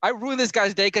 Like, I ruined this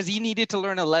guy's day because he needed to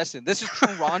learn a lesson. This is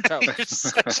Toronto. You're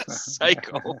such a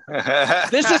psycho.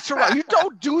 This is Toronto. You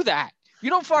don't do that. You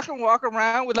don't fucking walk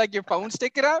around with like your phone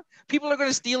sticking out. People are going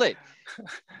to steal it.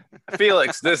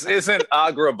 Felix, this isn't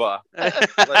Agrabah.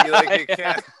 like you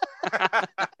can't.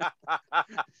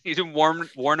 You didn't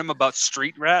warn him about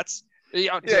street rats?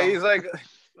 Yeah, he's like,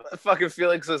 fucking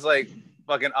Felix is like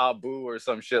fucking Abu or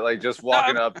some shit, like just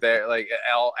walking up there, like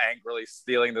all angrily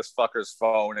stealing this fucker's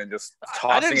phone and just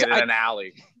tossing it in an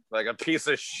alley like a piece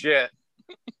of shit.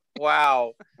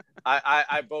 Wow.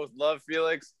 I both love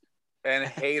Felix and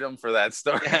hate him for that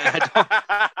story. Yeah,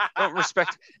 I don't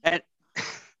respect and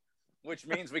which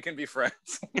means we can be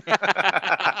friends.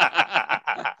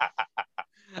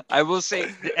 I will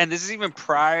say, and this is even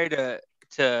prior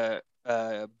to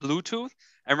Bluetooth.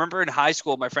 I remember in high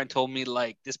school, my friend told me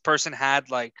like this person had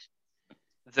like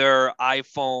their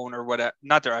iPhone or whatever,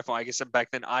 not their iPhone, I guess back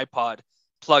then iPod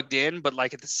plugged in, but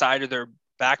like at the side of their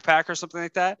backpack or something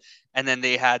like that. And then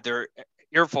they had their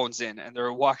earphones in and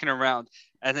they're walking around.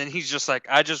 And then he's just like,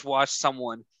 I just watched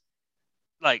someone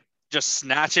like just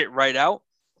snatch it right out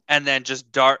and then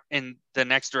just dart in the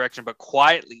next direction, but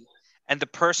quietly. And the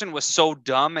person was so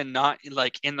dumb and not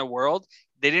like in the world.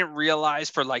 They didn't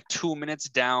realize for like 2 minutes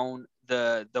down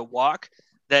the walk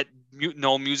that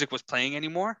no music was playing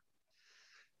anymore.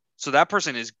 So that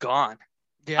person is gone.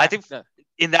 Yeah, I think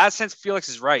in that sense, Felix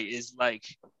is right. Is like,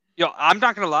 I'm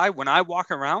not going to lie. When I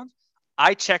walk around,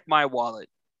 I check my wallet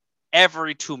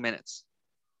every 2 minutes.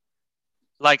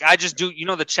 Like I just do,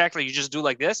 the check that you just do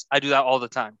like this. I do that all the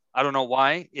time. I don't know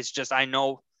why. It's just, I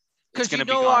know it's going to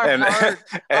be gone.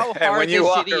 How hard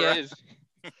this city is.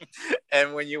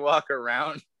 And when you walk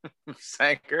around,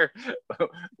 Sanker,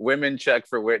 women check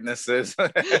for witnesses.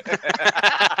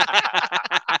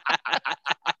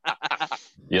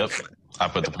 Yep, I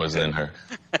put the poison in her.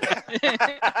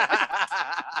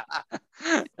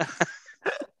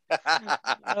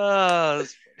 All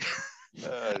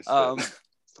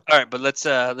right, but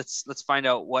let's find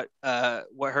out what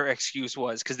her excuse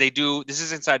was, because they do. This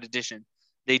is Inside Edition.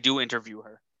 They do interview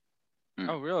her.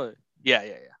 Oh, really? Yeah.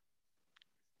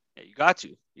 Yeah, you got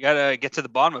to get to the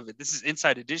bottom of it. This is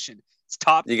Inside Edition. It's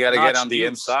top. You got to get on the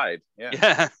inside.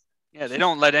 Yeah. They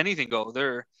don't let anything go.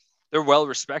 They're well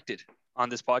respected on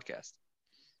this podcast.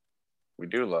 We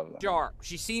do love them. Jar.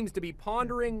 She seems to be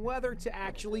pondering whether to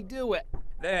actually do it.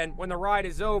 Then, when the ride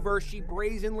is over, she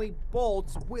brazenly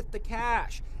bolts with the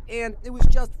cash, and it was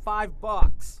just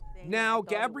 $5. Now,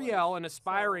 Gabrielle, an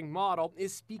aspiring model,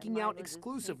 is speaking out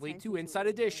exclusively to Inside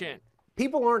Edition.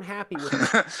 People aren't happy with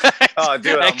her. Oh,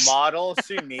 dude, a model?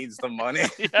 She needs the money.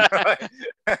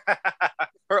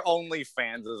 Her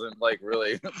OnlyFans isn't like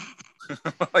really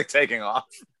like taking off.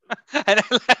 And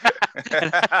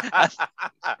I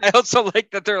also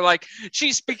like that they're like,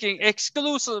 she's speaking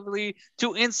exclusively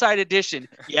to Inside Edition.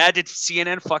 Yeah, did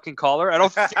CNN fucking call her? I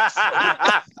don't think so.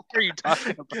 What are you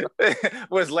talking about?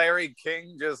 Was Larry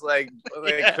King just like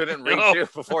couldn't reach you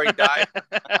before he died?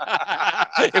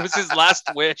 It was his last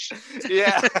wish.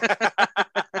 Yeah.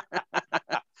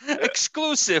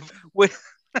 Exclusive with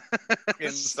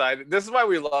Inside. This is why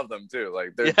we love them too.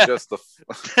 Like they're just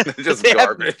they're just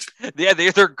garbage.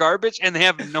 They're garbage and they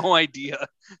have no idea.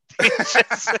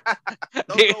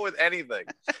 Don't go with anything.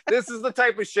 This is the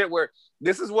type of shit where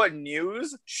this is what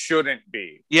news shouldn't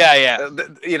be. Yeah.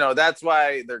 That's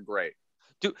why they're great.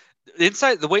 Dude,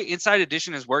 the way Inside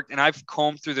Edition has worked, and I've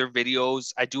combed through their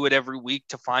videos. I do it every week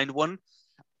to find one.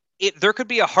 There could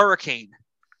be a hurricane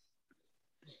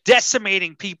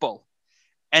decimating people.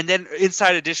 And then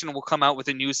Inside Edition will come out with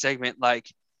a news segment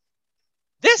like,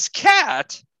 this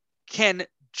cat can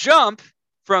jump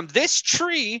from this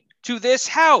tree to this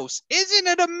house. Isn't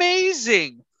it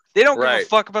amazing? They don't give a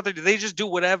fuck about they just do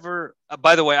whatever.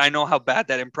 By the way, I know how bad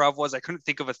that improv was. I couldn't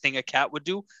think of a thing a cat would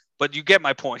do, but you get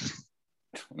my point.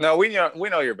 No, we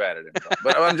know you're bad at improv,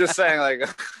 but I'm just saying, like,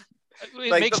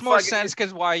 it makes more sense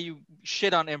because why you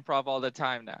shit on improv all the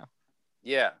time now.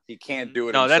 Yeah, he can't do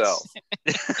it himself.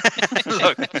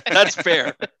 Look, that's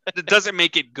fair. It doesn't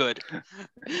make it good.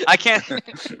 I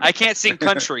can't sing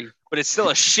country, but it's still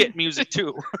a shit music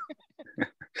too.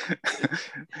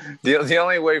 The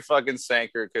only way fucking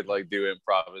Sanker could like do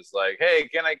improv is like, hey,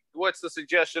 what's the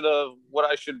suggestion of what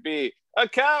I should be? A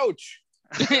couch.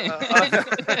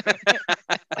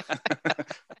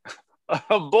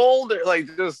 A boulder,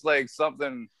 like just like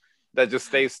something that just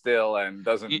stays still and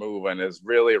doesn't move and is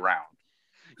really round.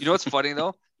 You know what's funny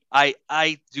though?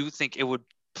 I do think it would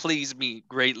please me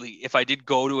greatly if I did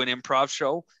go to an improv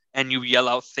show and you yell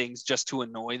out things just to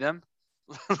annoy them.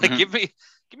 Like give me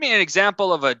an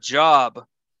example of a job.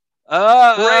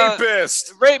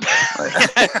 Rapist.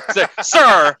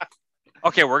 Sir.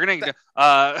 Okay, we're gonna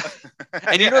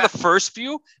and you know the first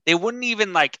few, they wouldn't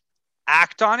even like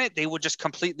act on it. They would just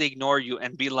completely ignore you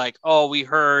and be like, oh, we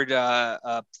heard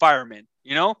fireman,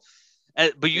 you know?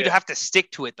 But you'd have to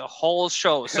stick to it the whole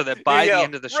show so that by the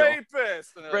end of the show.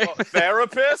 Rapist. Like, oh,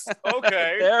 therapist?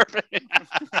 Okay.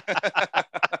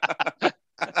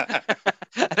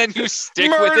 And then you stick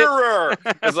Murderer. with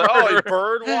it. It's like, oh, a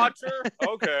bird watcher?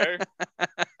 Okay.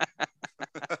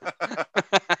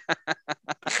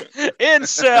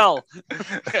 Incel.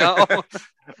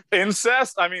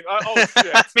 Incest? I mean, oh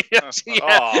shit.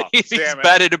 He's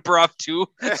bad at improv too,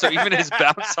 so even his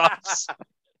bounce offs.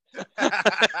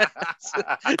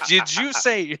 Did you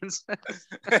say incest?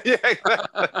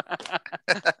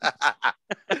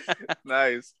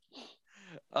 Nice.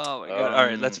 Oh my god! All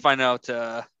right, let's find out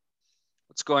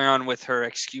what's going on with her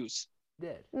excuse.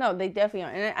 No, they definitely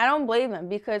aren't, and I don't blame them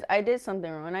because I did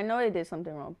something wrong, and I know they did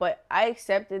something wrong, but I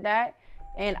accepted that.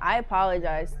 And I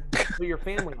apologize to your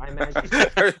family, I imagine.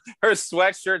 Her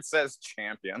sweatshirt says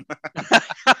champion.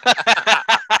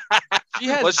 She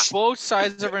has both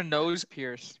sides of her nose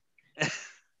pierced.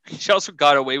 She also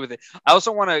got away with it. I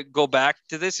also want to go back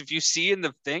to this. If you see in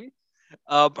the thing,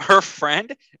 her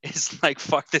friend is like,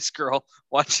 fuck this girl.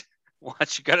 Watch.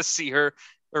 You got to see her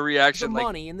reaction. The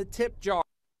money in the tip jar.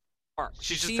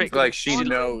 She's just like she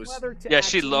knows. Yeah,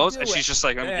 she knows, and she's just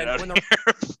like, I'm gonna get out of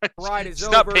here. She's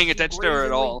not paying attention to her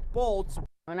at all.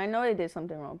 And I know they did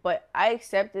something wrong, but I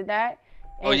accepted that.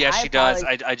 Oh yeah, she does.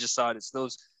 I just saw it. It's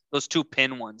those two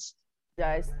pin ones.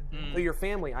 Guys. So your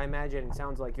family, I imagine, it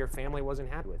sounds like your family wasn't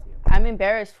happy with you. I'm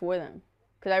embarrassed for them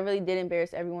because I really did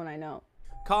embarrass everyone I know.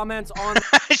 Comments on.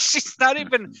 She's not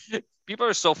even. People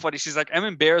are so funny. She's like, I'm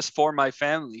embarrassed for my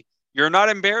family. You're not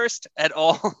embarrassed at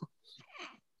all.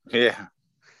 Yeah.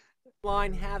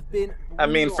 Line have been. I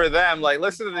mean, for them, like,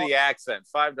 listen to the accent.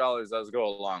 $5 does go a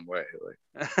long way. Like.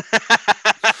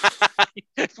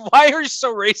 Why are you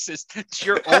so racist to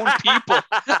your own people?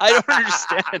 I don't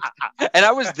understand. And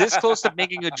I was this close to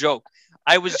making a joke.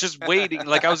 I was just waiting.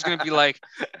 Like, I was going to be like,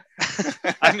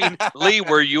 I mean, Lee,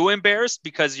 were you embarrassed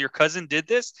because your cousin did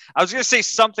this? I was going to say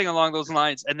something along those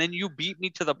lines, and then you beat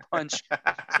me to the punch.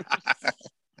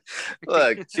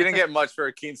 Look, she didn't get much for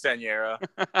a quinceañera.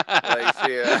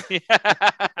 Like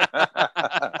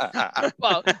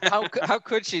Well, how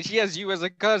could she? She has you as a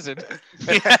cousin.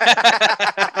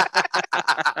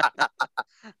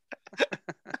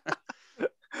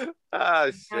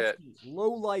 Oh shit!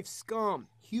 Low life scum,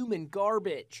 human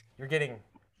garbage. You're getting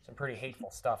some pretty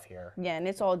hateful stuff here. Yeah, and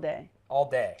it's all day. All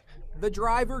day. The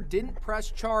driver didn't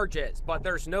press charges, but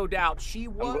there's no doubt she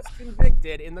was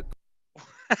convicted in the.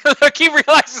 Look, he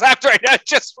realizes after I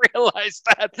just realized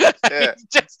that. Yeah.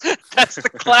 That's the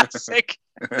classic.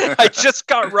 I just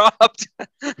got robbed.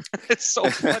 It's so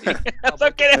funny.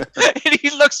 Look at him. And he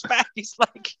looks back. He's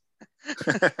like,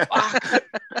 fuck.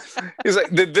 He's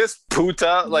like, did this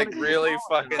puta like really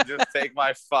fucking just take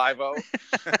my 5-0?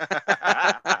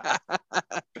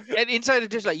 And inside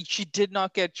it is like, she did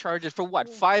not get charges for what?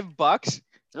 $5? Right.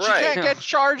 She can't get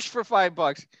charged for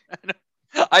 $5.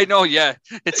 I know, yeah.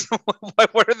 It's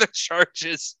what are the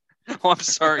charges? Oh, I'm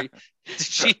sorry.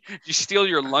 Did you steal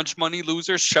your lunch money,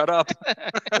 loser? Shut up.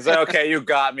 Is that okay? You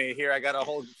got me. Here, I got a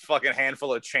whole fucking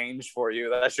handful of change for you.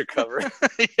 That should cover it.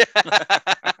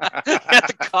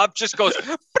 The cop just goes,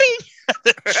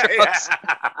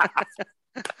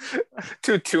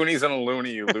 Two toonies and a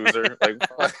loony, you loser. Like,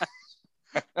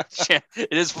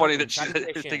 it is funny that she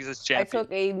thinks it's champion. I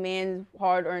took a man's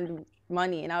hard-earned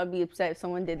money, and I would be upset if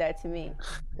someone did that to me.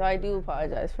 So I do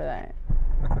apologize for that.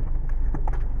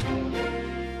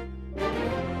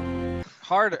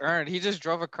 Hard earned. He just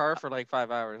drove a car for like 5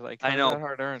 hours. Like, I know.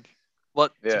 Hard earned. Well,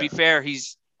 to be fair,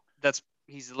 he's a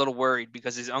little worried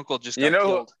because his uncle just got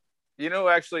killed. You know who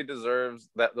actually deserves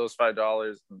those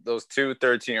 $5? Those two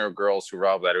 13-year-old girls who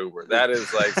robbed that Uber. That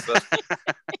is like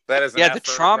that is the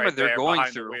trauma they're going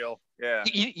through. Yeah.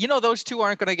 You know those two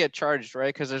aren't gonna get charged,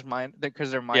 right? Because they're minors.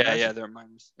 Yeah, they're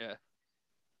minors. Yeah.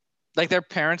 Like their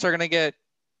parents are gonna get,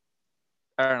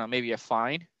 I don't know, maybe a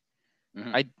fine.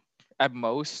 Mm-hmm. At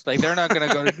most, like they're not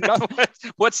gonna go to.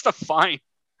 What's the fine?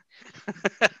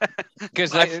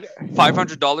 Because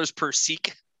 $500 per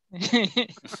Sikh.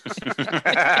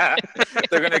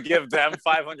 They're gonna give them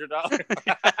 $500.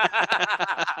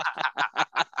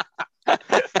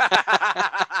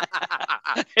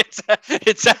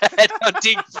 It's a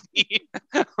headhunting fee.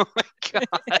 Oh my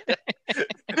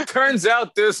god! Turns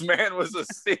out this man was a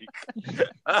Sikh.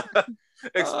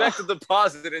 Expect a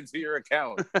deposit into your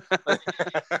account.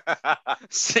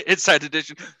 Inside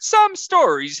edition. Some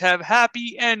stories have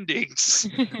happy endings.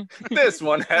 This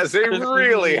one has a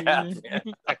really happy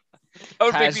ending. That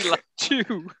would make me laugh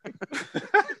too.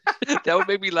 That would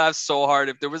make me laugh so hard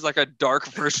if there was like a dark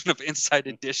version of Inside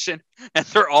Edition and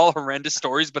they're all horrendous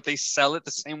stories, but they sell it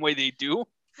the same way they do.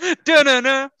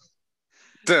 Dun-dun-dun.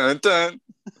 Dun, dun.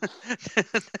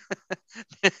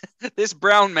 This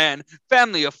brown man,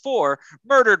 family of 4,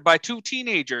 murdered by 2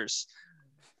 teenagers.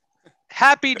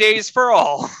 Happy days for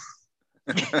all.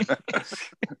 This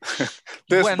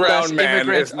when brown man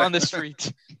immigrants is on the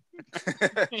street.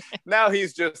 Now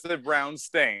he's just a brown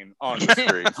stain on the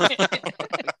street.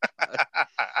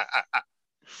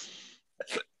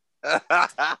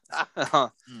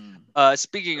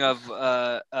 Speaking of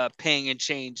paying in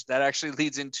change, that actually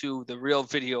leads into the real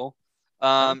video.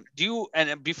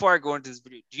 Before I go into this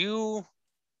video, do you,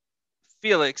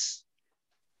 Felix,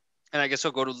 and I guess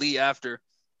I'll go to Lee after,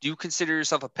 do you consider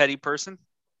yourself a petty person?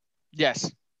 Yes.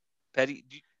 Petty?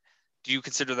 Do you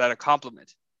consider that a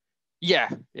compliment? Yeah.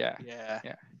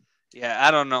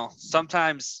 I don't know.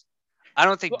 Sometimes I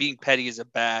don't think being petty is a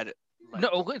bad.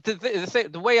 No,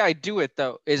 the way I do it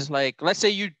though is like, let's say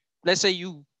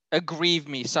you aggrieve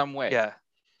me some way. Yeah.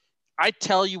 I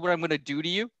tell you what I'm gonna do to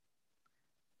you,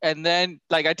 and then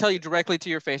like I tell you directly to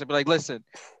your face. I'll be like, listen.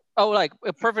 Oh, like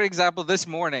a perfect example. This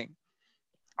morning,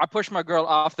 I pushed my girl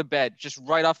off the bed, just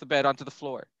right off the bed onto the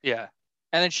floor. Yeah.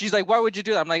 And then she's like, "Why would you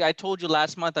do that?" I'm like, "I told you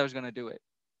last month I was gonna do it."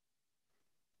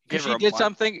 Because she did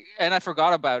something and I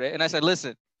forgot about it. And I said,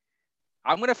 listen,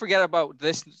 I'm going to forget about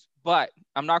this, but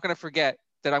I'm not going to forget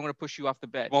that I'm going to push you off the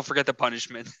bed. Won't forget the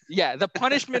punishment. Yeah, the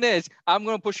punishment is I'm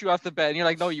going to push you off the bed. And you're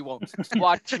like, no, you won't.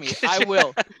 Watch me. I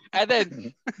will. And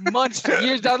then months,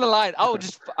 years down the line, I'll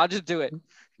just do it.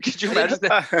 Could you imagine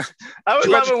that? I would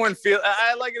love it when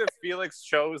I like it if Felix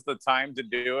chose the time to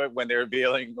do it when they're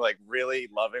feeling like really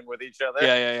loving with each other.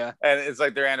 Yeah. And it's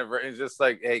like their anniversary. It's just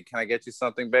like, hey, can I get you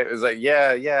something, babe? It's like,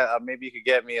 yeah. Maybe you could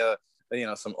get me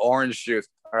some orange juice.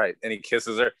 All right. And he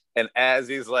kisses her. And as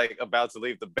he's like about to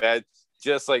leave the bed,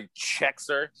 just like checks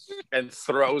her and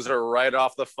throws her right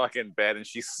off the fucking bed, and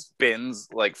she spins,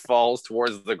 like falls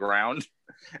towards the ground.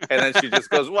 And then she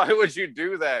just goes, "Why would you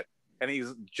do that?" And he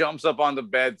jumps up on the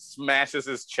bed, smashes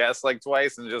his chest like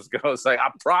twice, and just goes like, "I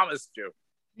promised you."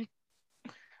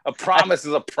 A promise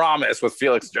is a promise with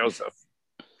Felix Joseph.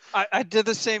 I did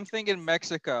the same thing in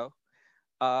Mexico.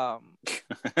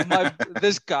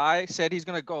 This guy said he's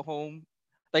gonna go home.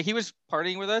 Like he was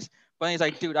partying with us, but he's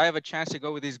like, "Dude, I have a chance to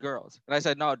go with these girls." And I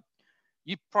said, "No,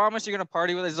 you promise you're gonna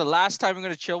party with us. It's the last time you're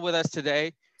gonna chill with us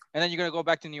today, and then you're gonna go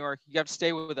back to New York. You have to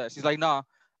stay with us." He's like, "No,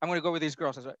 I'm gonna go with these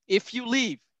girls." I said, "If you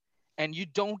leave and you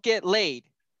don't get laid,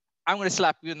 I'm going to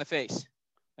slap you in the face."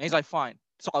 And he's like, "Fine,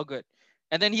 it's all good."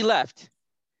 And then he left.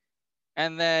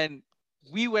 And then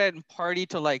we went and partied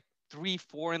till like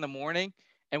 3-4 in the morning.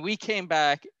 And we came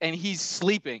back and he's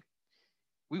sleeping.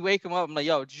 We wake him up. I'm like,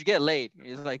 "Yo, did you get laid?"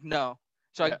 He's like, "No."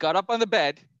 So I got up on the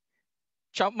bed,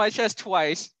 jumped my chest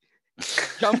twice,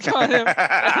 jumped on him,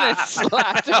 and then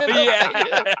slapped him in the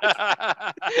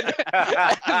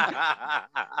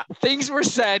face. Things were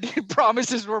said,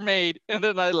 promises were made, and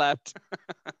then I left.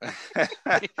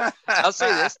 I'll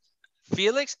say this.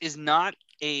 Felix is not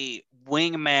a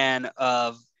wingman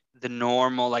of the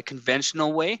normal, like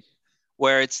conventional way,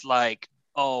 where it's like,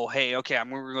 "Oh, hey, okay, I'm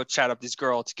going to go chat up this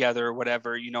girl together or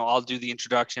whatever. I'll do the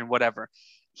introduction, whatever."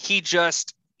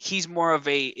 He's more of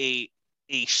a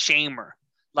shamer.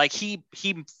 Like he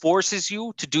forces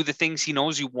you to do the things he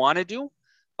knows you want to do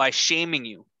by shaming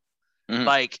you. Mm-hmm.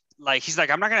 Like he's like,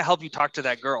 "I'm not going to help you talk to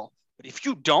that girl, but if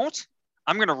you don't,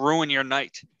 I'm going to ruin your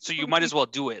night. So you might as well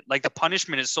do it." Like the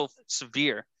punishment is so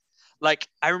severe. Like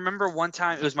I remember one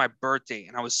time it was my birthday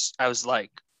and I was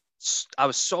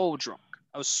so drunk.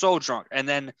 And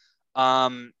then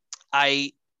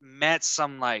I met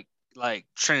some like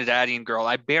Trinidadian girl.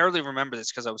 I barely remember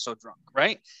this because I was so drunk,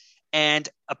 right? And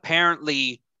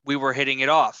apparently we were hitting it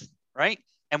off, right?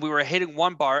 And we were hitting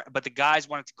one bar, but the guys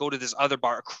wanted to go to this other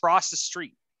bar across the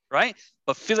street, right?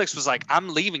 But Felix was like, I'm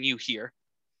leaving you here.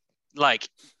 Like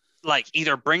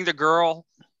either bring the girl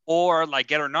or like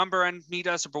get her number and meet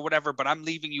us or whatever, but I'm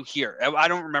leaving you here. I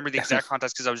don't remember the exact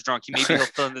context because I was drunk. Maybe he'll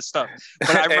fill in this stuff.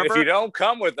 But I remember, and if you don't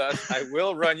come with us, I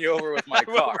will run you over with my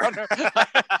car.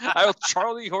 I will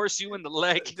Charlie horse you in the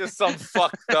leg. Just some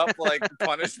fucked up like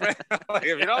punishment. Like,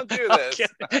 if you don't do this,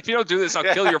 if you don't do this, I'll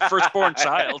kill your firstborn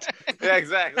child. Yeah,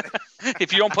 exactly.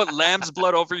 If you don't put lamb's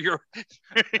blood over your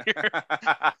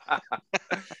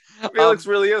Felix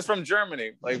really is from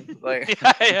Germany. Like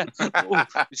yeah. Oh,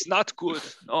 it's not good.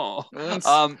 No.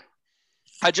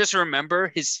 I just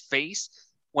remember his face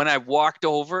when I walked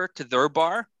over to their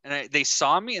bar and they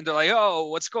saw me and they're like, "Oh,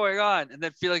 what's going on?" And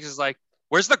then Felix is like,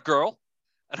 "Where's the girl?"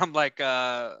 And I'm like,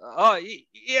 "Oh,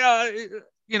 yeah."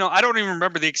 You know, I don't even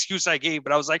remember the excuse I gave,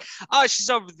 but I was like, "Oh,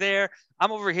 she's over there.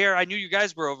 I'm over here. I knew you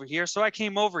guys were over here, so I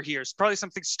came over here." It's probably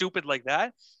something stupid like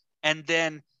that. And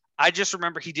then I just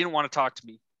remember he didn't want to talk to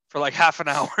me for like half an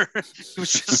hour. He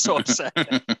was just so upset.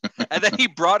 And then he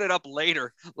brought it up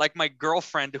later, like my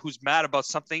girlfriend who's mad about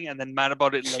something and then mad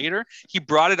about it later. He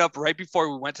brought it up right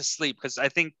before we went to sleep because I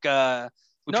think we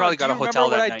probably got a hotel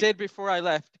that night. Remember what I did before I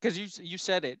left? Because you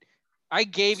said it. I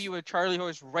gave you a Charlie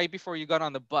horse right before you got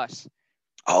on the bus.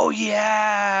 Oh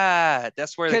yeah,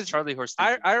 that's where the Charlie horse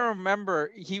thing. I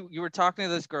remember you were talking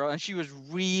to this girl and she was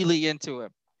really into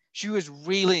him. She was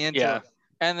really into him.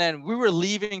 And then we were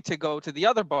leaving to go to the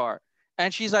other bar.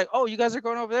 And she's like, "Oh, you guys are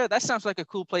going over there? That sounds like a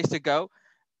cool place to go."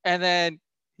 And then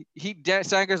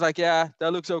Sanger's like, "Yeah,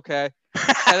 that looks okay."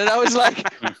 And then I was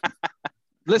like,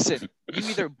 "Listen, you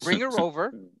either bring her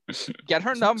over, get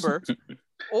her number,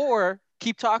 or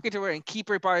keep talking to her and keep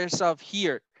her by herself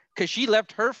here. Because she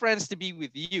left her friends to be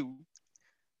with you.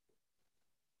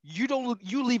 You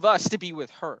leave us to be with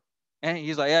her." And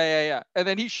he's like, yeah. And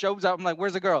then he shows up. I'm like,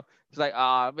 "Where's the girl?" He's like,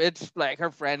 it's like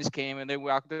her friends came and they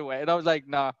walked away. And I was like,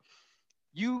 "Nah,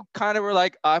 you kind of were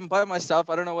like, I'm by myself.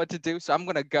 I don't know what to do. So I'm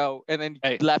going to go." And then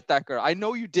you left that girl. I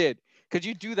know you did because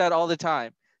you do that all the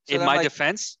time. So in my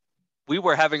defense, we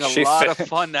were having a lot of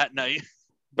fun that night.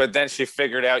 But then she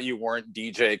figured out you weren't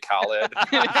DJ Khaled.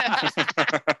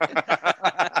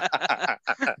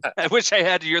 I wish I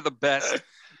had "You're the Best"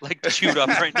 like queued up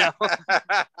right now.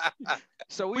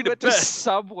 So we went to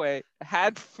Subway,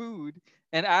 had food,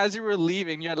 and as you were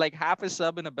leaving, you had like half a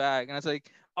sub in a bag. And I was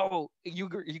like, "Oh, you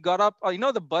got up. Oh, you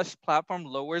know the bus platform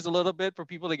lowers a little bit for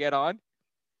people to get on."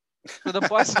 So the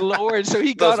bus lowered, so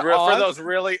he got on. For those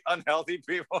really unhealthy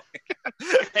people.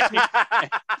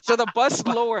 So the bus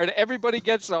lowered, everybody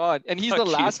gets on, and he's the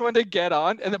last one to get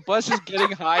on, and the bus is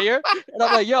getting higher. And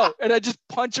I'm like, "Yo," and I just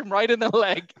punch him right in the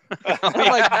leg. I'm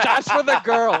like, "That's for the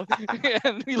girl."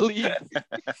 And we leave.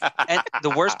 And the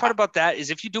worst part about that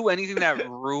is if you do anything that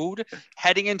rude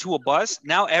heading into a bus,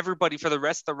 now everybody for the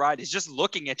rest of the ride is just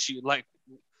looking at you like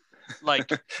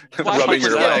rubbing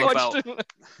your leg.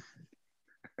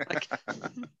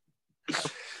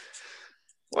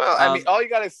 Well, I mean, all you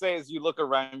gotta say is you look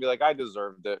around and be like, "I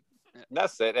deserved it."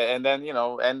 That's it. And then,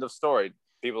 end of story.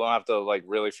 People don't have to like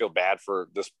really feel bad for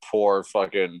this poor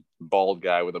fucking bald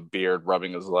guy with a beard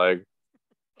rubbing his leg.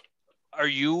 Are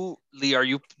you, Lee?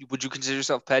 Would you consider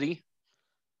yourself petty?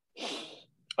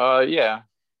 Yeah.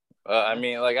 I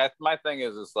mean, like, my thing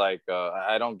is like,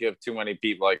 I don't give too many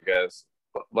people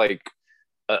like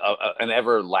an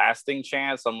everlasting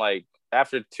chance. I'm like,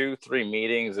 after 2-3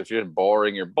 meetings, if you're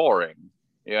boring, you're boring.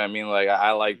 You know what I mean? Like,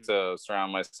 I like to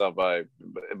surround myself by,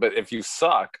 but if you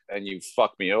suck and you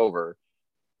fuck me over,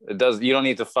 you don't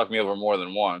need to fuck me over more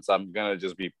than once. I'm going to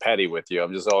just be petty with you.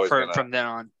 I'm just always from then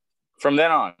on. From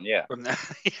then on, yeah.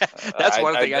 Yeah. That's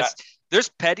one thing. There's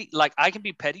petty, like I can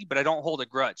be petty, but I don't hold a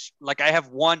grudge. Like I have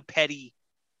one petty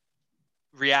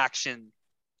reaction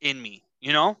in me,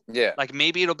 Yeah. Like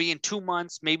maybe it'll be in 2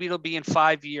 months, maybe it'll be in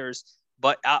 5 years,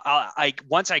 but I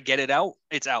once I get it out,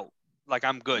 it's out. Like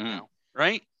I'm good now,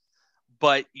 right?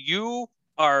 But you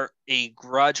are a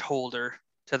grudge holder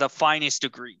to the finest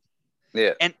degree.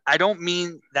 Yeah. And I don't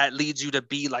mean that leads you to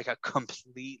be like a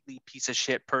completely piece of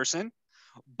shit person,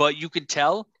 but you can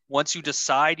tell once you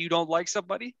decide you don't like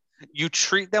somebody, you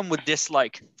treat them with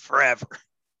dislike forever.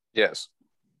 Yes,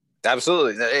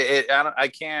 absolutely. I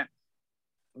can't,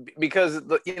 because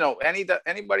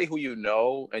anybody who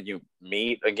and you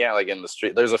meet again, like in the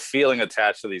street, there's a feeling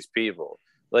attached to these people.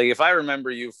 Like if I remember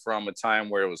you from a time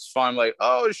where it was fun, like,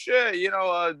 "Oh shit,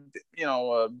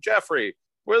 Jeffrey,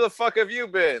 where the fuck have you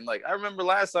been? Like, I remember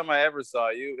last time I ever saw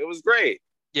you, it was great."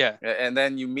 Yeah. And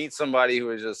then you meet somebody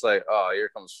who is just like, "Oh, here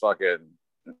comes fucking,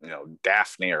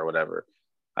 Daphne or whatever."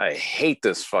 I hate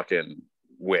this fucking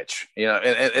witch. You know,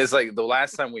 and it's like the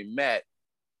last time we met,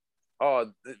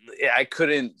 I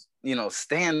couldn't,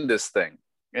 stand this thing.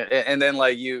 And then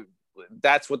like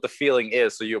that's what the feeling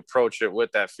is. So you approach it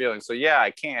with that feeling. So yeah, I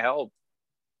can't help,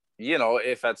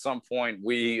 if at some point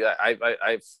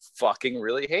I fucking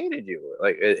really hated you.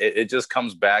 Like it just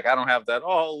comes back. I don't have that,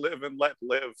 live and let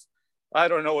live. I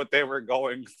don't know what they were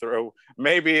going through.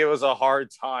 Maybe it was a hard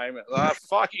time.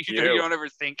 Fuck you. You don't ever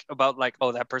think about like,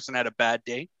 that person had a bad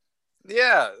day.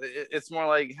 Yeah, it's more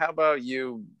like, how about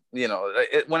you?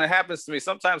 When it happens to me,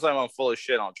 sometimes I'm full of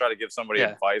shit. I'll try to give somebody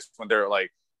advice when they're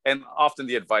like, and often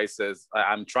the advice is,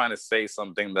 I'm trying to say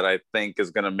something that I think is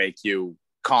going to make you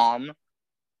calm,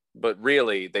 but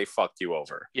really they fucked you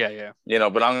over. Yeah.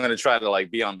 But I'm going to try to like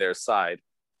be on their side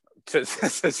to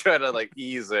try to like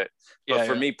ease it. But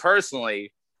for me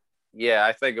personally,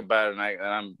 I think about it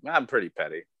and I'm pretty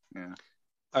petty. Yeah.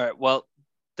 All right. Well,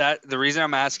 the reason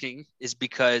I'm asking is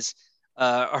because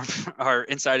our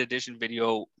Inside Edition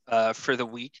video for the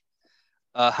week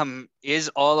is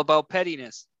all about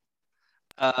pettiness.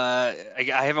 I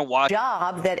haven't watched.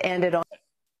 Job that ended on.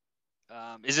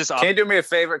 Is this? Can you do me a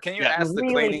favor? Can you ask the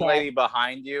cleaning lady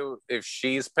behind you if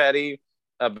she's petty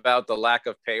about the lack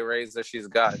of pay raise that she's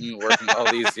gotten working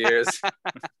all these years?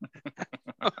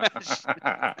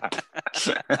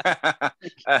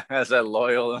 As a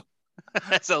loyal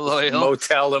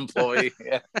motel employee.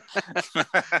 Yeah.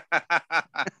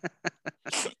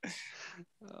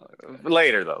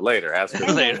 Later. Ask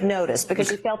her later. Notice because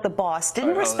she felt the boss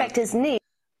didn't respect his needs.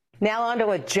 Now onto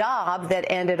a job that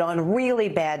ended on really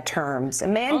bad terms. A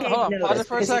man gave notice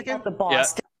for a because second. he felt the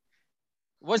boss.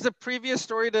 Was the previous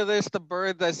story to this the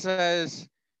bird that says?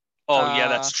 Oh yeah,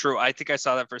 that's true. I think I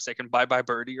saw that for a second. Bye bye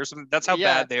birdie or something. That's how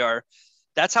bad they are.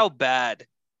 That's how bad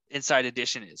Inside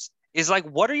Edition is. Is like,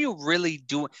 what are you really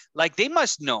doing? Like, they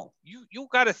must know. You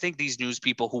got to think these news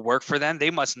people who work for them, they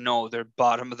must know they're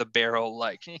bottom of the barrel.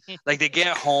 Like they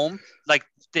get home, like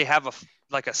they have a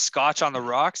scotch on the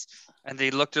rocks, and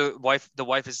they look to wife. The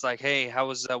wife is like, "Hey, how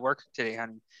was work today,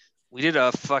 honey? We did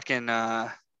a fucking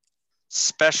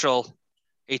special,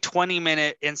 a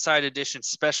 20-minute Inside Edition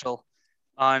special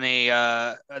on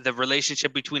the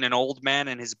relationship between an old man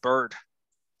and his bird,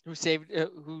 who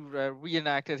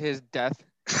reenacted his death."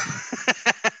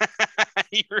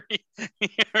 he reenacted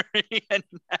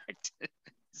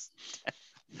his death.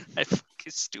 I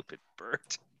fucking stupid bird.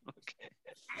 Okay.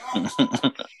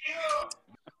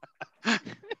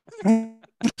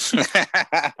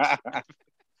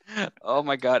 Oh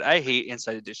my god, I hate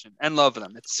Inside Edition and love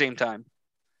them at the same time.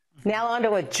 Now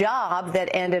onto a job that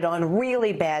ended on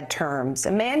really bad terms.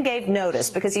 A man gave notice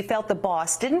because he felt the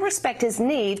boss didn't respect his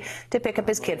need to pick up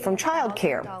his kid from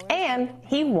childcare, and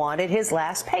he wanted his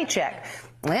last paycheck.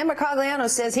 And Mercogliano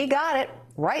says he got it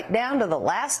right down to the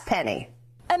last penny.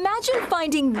 Imagine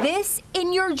finding this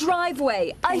in your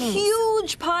driveway, a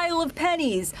huge pile of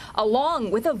pennies, along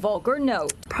with a vulgar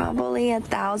note. Probably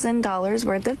 $1,000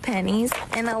 worth of pennies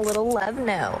and a little love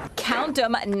note. Count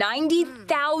them,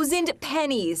 90,000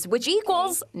 pennies, which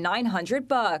equals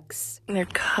 $900. They're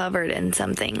covered in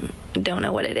something. Don't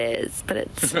know what it is, but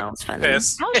it smells funny.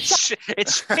 It's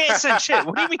piss and shit.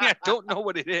 What do you mean I don't know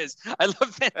what it is? I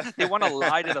love that they want to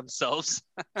lie to themselves.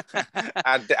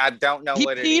 I don't know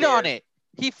what it is. He peed on it.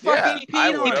 He fucking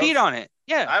peed on it.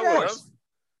 Yeah, I would have.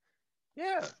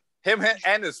 Yeah, him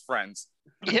and his friends.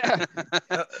 Yeah.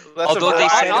 Although they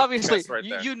said obviously,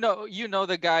 you know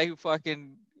the guy who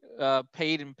fucking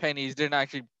paid in pennies didn't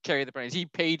actually carry the pennies. He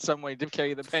paid someone to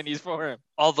carry the pennies for him.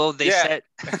 Although they said,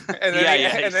 and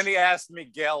then he asked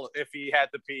Miguel if he had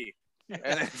to pee.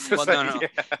 Well, no.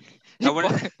 I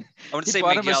want to say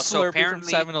Miguel. So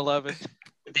apparently, 7-Eleven.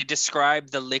 They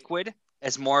describe the liquid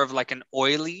as more of like an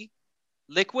oily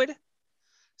liquid,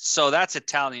 so that's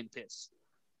Italian piss.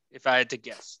 If I had to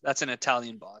guess, that's an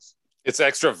Italian boss. It's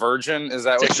extra virgin. Is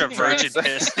that what extra virgin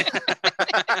piss?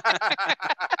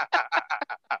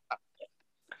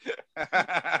 All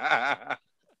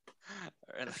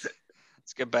right, let's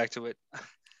get back to it.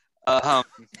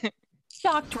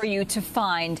 Shocked were you to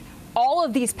find all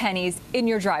of these pennies in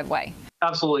your driveway?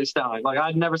 Absolutely astounding. Like,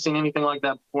 I'd never seen anything like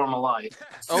that before in my life.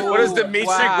 What is Dmitry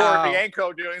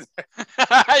Gordienko doing?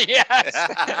 Yes,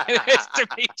 it's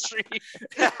Dmitry.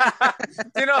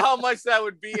 Do you know how much that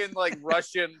would be in like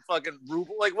Russian fucking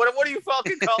ruble? Like, what do you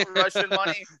fucking call Russian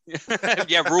money?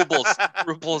 Yeah,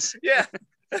 rubles. Yeah.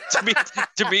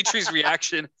 Dmitry's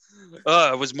reaction.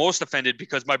 I was most offended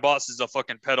because my boss is a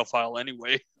fucking pedophile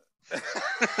anyway.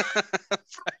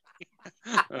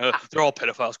 They're all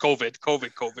pedophiles. COVID.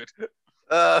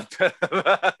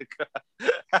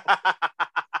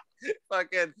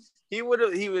 Fucking he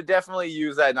would definitely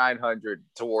use that 900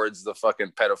 towards the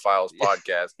fucking pedophiles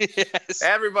podcast. Yes.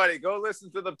 Everybody, go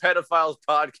listen to the pedophiles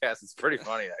podcast. It's pretty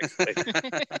funny, actually.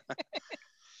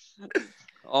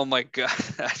 Oh my god!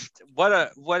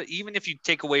 What? Even if you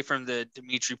take away from the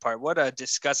Dimitri part, what a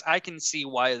disgust! I can see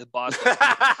why the boss,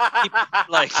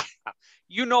 like,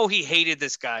 he hated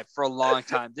this guy for a long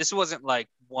time. This wasn't like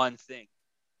one thing,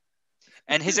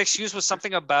 and his excuse was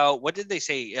something about, what did they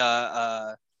say? He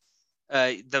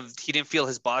didn't feel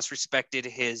his boss respected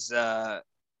his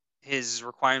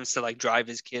requirements to like drive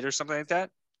his kid or something like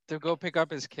that. To go pick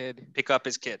up his kid.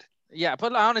 Yeah,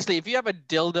 but honestly, if you have a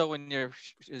dildo in your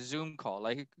Zoom call,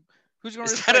 like, who's going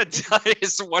to? Is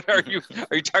that what are you?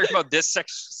 Are you talking about this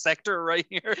sector right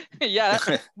here? Yeah.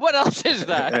 What else is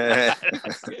that?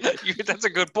 That's a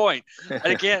good point.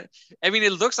 I can't. I mean,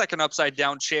 it looks like an upside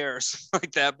down chair or something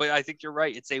like that, but I think you're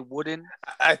right. It's a wooden.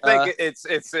 I think it's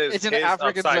an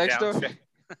African flag store.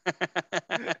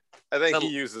 I think he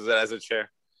uses it as a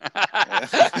chair. I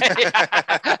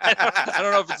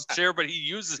don't know if it's a chair, but he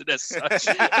uses it as such.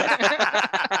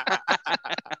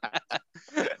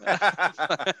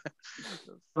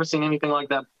 Never seen anything like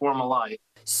that before in my life.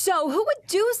 So, who would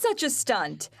do such a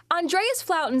stunt? Andreas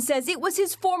Flouten says it was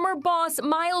his former boss,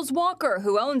 Miles Walker,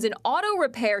 who owns an auto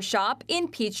repair shop in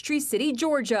Peachtree City,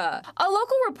 Georgia. A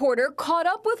local reporter caught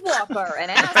up with Walker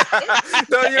and asked...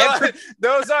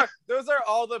 Those are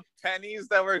all the pennies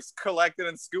that were collected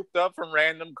and scooped up from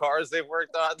random cars they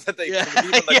worked on that they leave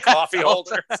in the coffee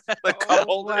holders, the cup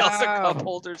holders. Wow. The cup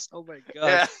holders. Oh my god!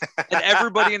 Yeah. And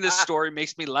everybody in this story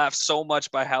makes me laugh so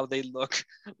much by how they look.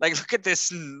 Like, look at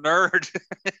this nerd.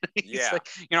 He's like,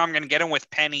 I'm gonna get him with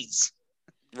pennies.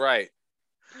 Right.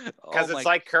 Because it's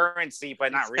like currency,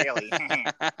 but not really.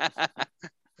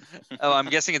 Oh, I'm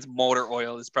guessing it's motor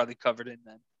oil is probably covered in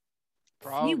then.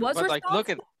 Probably. He was like, look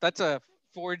at that's a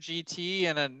Ford GT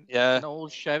and an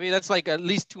old Chevy. That's like at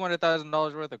least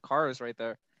 $200,000 worth of cars right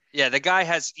there. Yeah, the guy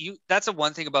has you. That's the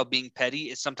one thing about being petty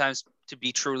is sometimes to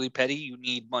be truly petty, you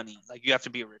need money. Like, you have to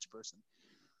be a rich person,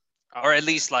 or at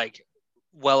least like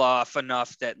well off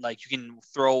enough that like you can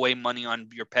throw away money on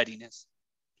your pettiness.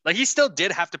 Like, he still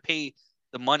did have to pay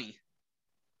the money,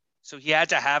 so he had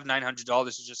to have $900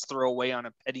 to just throw away on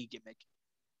a petty gimmick.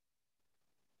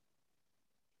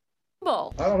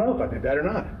 I don't know if I did that or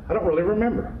not. I don't really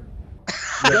remember.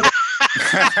 You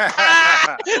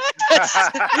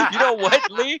know what,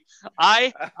 Lee?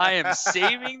 I am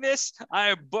saving this. I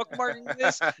am bookmarking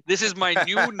this. This is my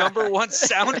new #1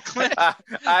 sound clip.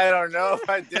 I don't know if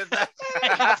I did that.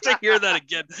 I have to hear that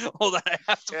again. Hold on. I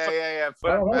have to. Yeah. I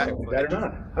don't know if I did that or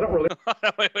not. I don't really.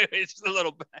 Wait. Just a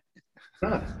little bit.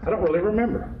 I don't really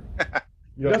remember.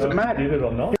 It doesn't matter.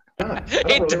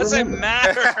 It doesn't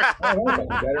matter. I don't know if I did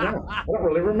that or not. I don't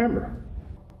really remember.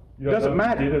 It doesn't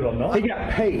matter. He got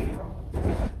paid.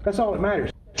 That's all that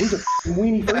matters. He's a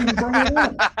weenie for even bringing it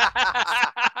up.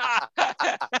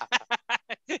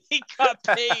 He got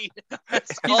paid.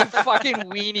 He's a fucking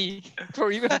weenie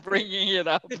for even bringing it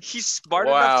up. He's smart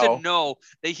enough to know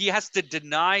that he has to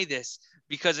deny this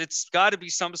because it's got to be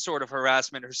some sort of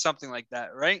harassment or something like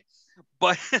that, right?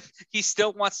 But he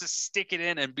still wants to stick it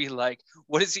in and be like,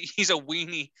 what is he? He's a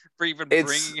weenie for even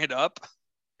bringing it up.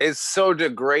 It's so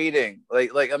degrading.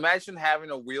 Like imagine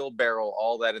having a wheelbarrow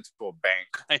all that into a bank.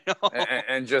 I know.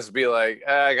 And just be like,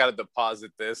 I got to deposit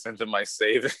this into my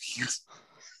savings.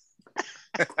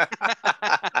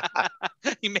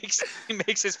 He makes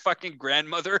his fucking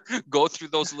grandmother go through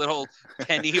those little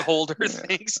penny holder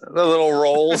things. The little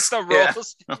rolls. The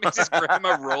rolls. Yeah. He makes his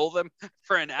grandma roll them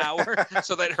for an hour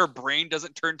so that her brain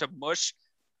doesn't turn to mush.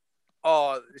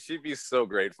 Oh, she'd be so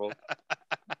grateful.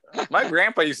 My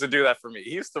grandpa used to do that for me.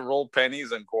 He used to roll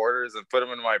pennies and quarters and put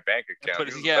them in my bank account.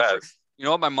 You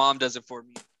know what? My mom does it for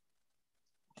me.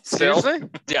 Still? Seriously?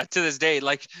 Yeah, to this day.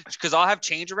 Like, because I'll have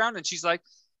change around and she's like,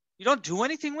 you don't do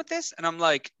anything with this? And I'm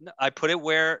like, no, I put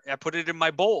it in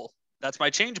my bowl. That's my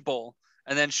change bowl.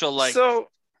 And then she'll like. So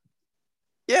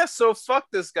fuck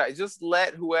this guy. Just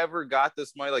let whoever got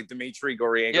this money, like Dimitri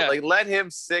Goryenko, like let him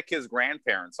sick his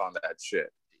grandparents on that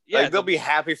shit. Yeah, like, they'll be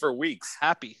happy for weeks.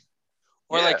 Happy.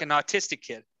 Or like an autistic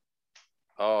kid.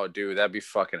 Oh, dude, that'd be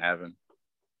fucking heaven.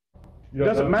 It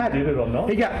doesn't matter.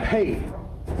 He got paid.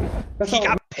 He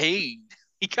got paid.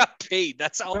 He got paid.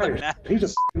 That's all that matters. He's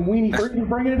a weenie for even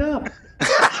bringing it up.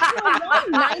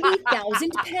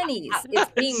 90,000 pennies.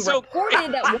 It's being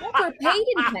reported that Walker paid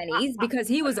in pennies because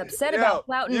he was upset about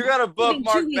Flouten. You gotta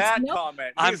bookmark that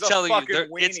comment. I'm telling you,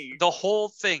 it's the whole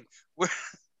thing.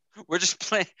 We're just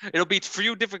playing. It'll be a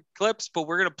few different clips, but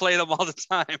we're gonna play them all the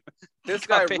time. This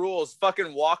guy rules.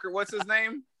 Fucking Walker. What's his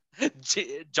name?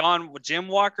 Jim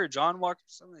Walker, John Walker,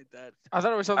 something like that. I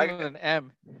thought it was something with an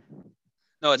M.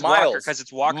 No, it's Miles. Walker because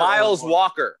it's Walker. Miles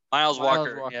Walker. Miles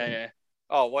Walker. Yeah.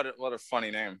 Oh, what a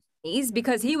funny name.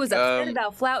 Because he was upset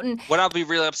about Floughton. What I'll be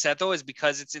really upset though is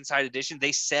because it's Inside Edition.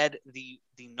 They said the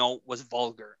note was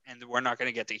vulgar, and we're not going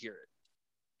to get to hear it.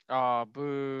 Oh,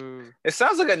 boo! It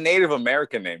sounds like a Native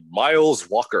American name, Miles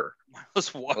Walker.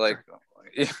 Miles Walker. Like,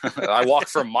 I walk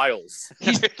for miles.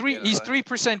 He's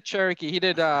 3% Cherokee. He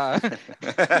did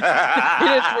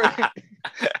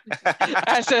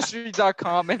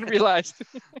Ancestry.com and realized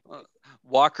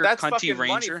Walker That's Cunty fucking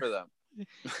Ranger. money for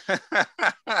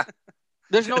them.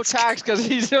 There's no tax because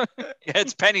he's yeah,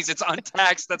 it's pennies. It's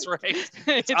untaxed. That's right.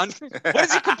 What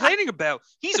is he complaining about?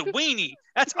 He's a weenie.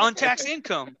 That's untaxed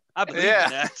income. I believe in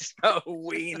that. A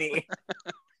weenie.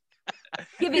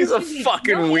 He's a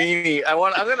fucking weenie.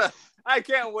 I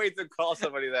can't wait to call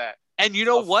somebody that. And you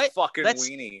know what? Fucking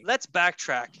weenie. Let's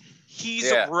backtrack.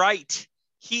 He's right.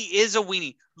 He is a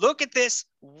weenie. Look at this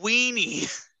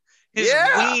weenie. His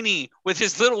weenie with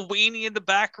his little weenie in the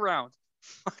background.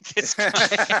 Fuck this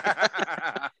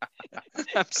guy.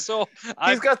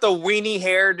 He's got the weenie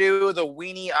hairdo, the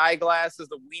weenie eyeglasses,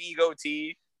 the weenie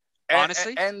goatee.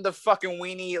 Honestly, and the fucking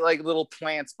weenie like little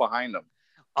plants behind him.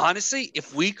 Honestly,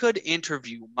 if we could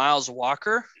interview Miles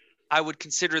Walker, I would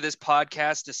consider this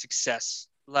podcast a success.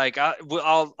 Like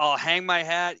I'll hang my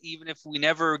hat, even if we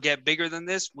never get bigger than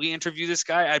this. We interview this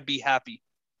guy, I'd be happy.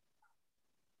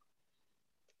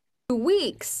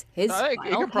 Weeks. It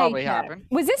could probably happen.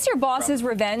 Was this your boss's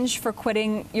revenge for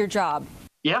quitting your job?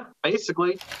 Yeah,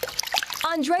 basically.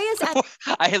 Andreas.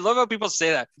 I love how people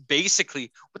say that.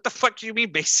 Basically, what the fuck do you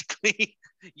mean? Basically,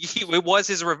 it was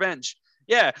his revenge.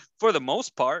 Yeah, for the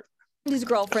most part. His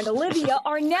girlfriend Olivia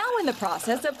are now in the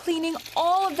process of cleaning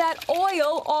all of that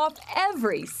oil off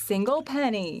every single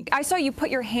penny. I saw you put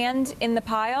your hand in the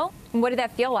pile. What did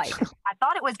that feel like? I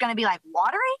thought it was going to be like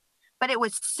watery, but it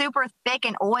was super thick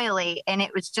and oily, and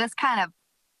it was just kind of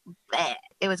bleh.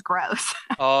 It was gross.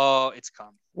 Oh, it's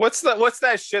come. What's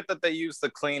that shit that they use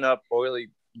to clean up oily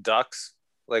ducks?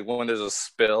 Like when there's a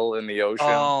spill in the ocean.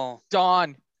 Oh,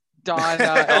 Dawn.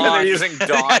 They're using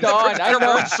Dawn. Dawn. I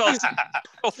know. So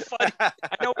funny. I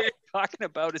know what you're talking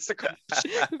about. It's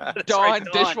the Dawn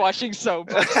dishwashing soap.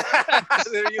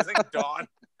 They're using Dawn.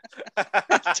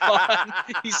 Dawn.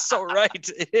 He's so right.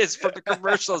 It is from the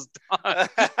commercials. Dawn.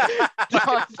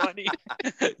 Dawn. Funny.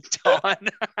 Dawn.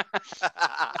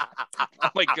 Oh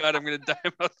my god, I'm gonna die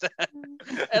about that.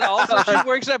 And also, she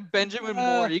works at Benjamin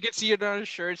Moore. You can see it on her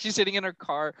shirt. She's sitting in her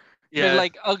car, with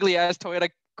like ugly ass Toyota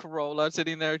Corolla,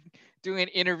 sitting there doing an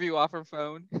interview off her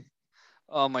phone.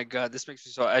 Oh my god, this makes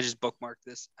me so. I just bookmarked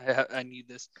this. I need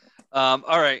this. All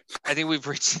right, I think we've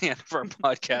reached the end of our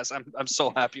podcast. I'm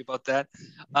so happy about that.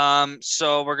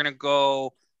 So we're gonna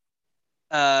go.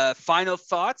 Final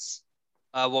thoughts.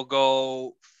 We'll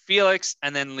go Felix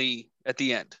and then Lee at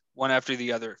the end, one after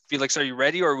the other. Felix, are you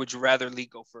ready, or would you rather Lee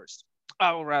go first?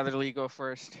 I would rather Lee go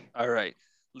first. All right,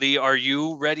 Lee, are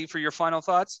you ready for your final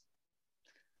thoughts?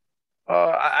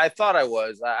 I thought I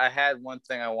was. I had one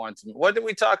thing I wanted to. What did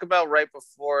we talk about right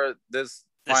before this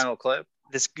final clip?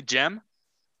 This gem.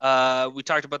 We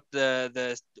talked about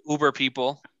the Uber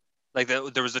people. Like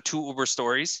there was the 2 Uber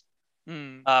stories.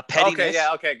 Pettiness. Okay,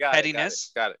 yeah, okay, got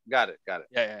pettiness. Got it.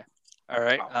 Yeah. All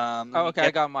right. Okay,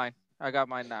 I got mine. I got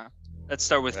mine now. Let's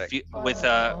start with Lee.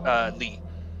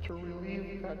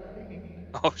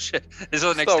 Oh shit! This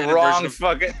is an extended wrong version.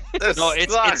 Fucking. No,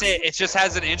 it just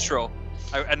has an intro.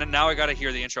 And now I gotta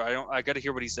hear the intro. I gotta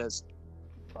hear what he says.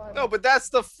 No, but that's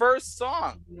the first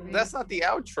song. That's not the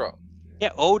outro.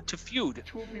 Yeah, Ode to Feud.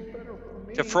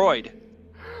 To Freud.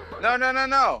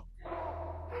 No.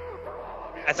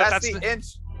 I thought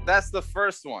that's the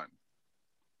first one.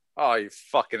 Oh, you're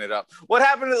fucking it up. What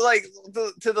happened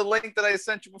to the link that I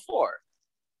sent you before?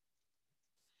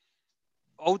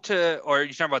 Ode to, or are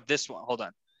you talking about this one? Hold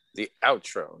on. The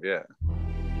outro, yeah.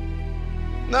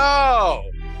 No.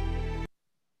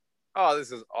 Oh,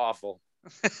 this is awful.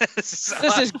 This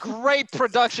is great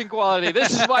production quality.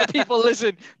 This is why people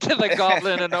listen to the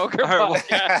Goblin and Ogre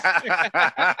podcast.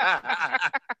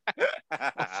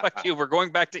 Fuck you. We're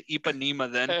going back to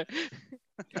Ipanema then.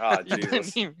 Oh,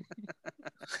 Jesus.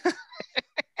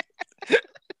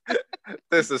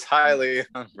 This is highly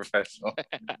unprofessional.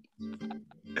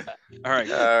 All right.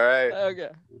 Okay.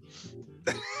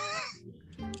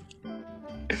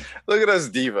 Look at us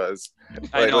divas.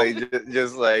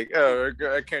 Just like, oh,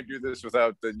 I can't do this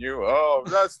without the new. Oh,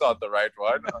 that's not the right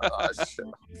one. Oh, shit.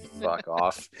 Fuck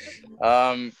off.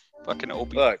 Fucking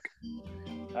Opie. Look.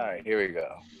 All right, here we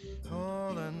go.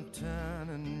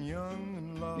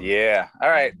 Yeah. All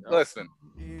right. Listen.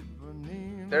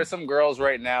 There's some girls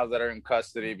right now that are in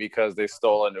custody because they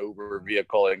stole an Uber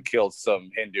vehicle and killed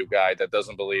some Hindu guy that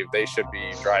doesn't believe they should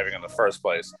be driving in the first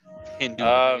place. Hindu.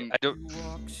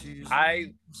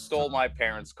 I stole my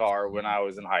parents' car when I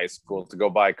was in high school to go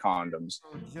buy condoms,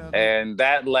 and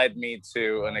that led me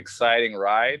to an exciting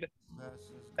ride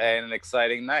and an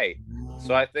exciting night.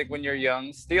 So I think when you're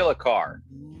young, steal a car.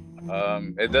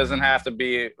 It doesn't have to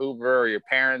be Uber or your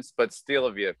parents, but steal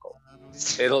a vehicle.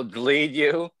 It'll lead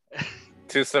you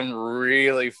to some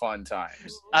really fun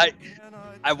times.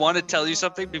 I want to tell you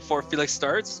something before Felix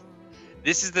starts.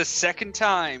 This is the second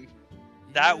time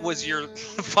that was your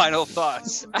final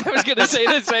thoughts. I was gonna say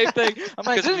the same thing. I'm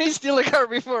like, didn't he steal a car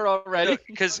before already?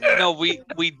 Because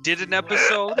we did an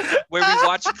episode where we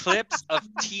watched clips of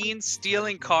teens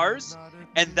stealing cars,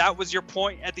 and that was your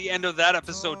point at the end of that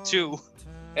episode too.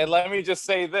 And let me just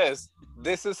say this.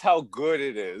 This is how good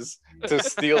it is to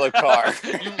steal a car.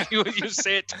 you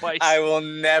say it twice. I will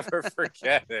never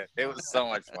forget it. It was so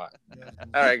much fun.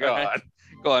 All right, go on.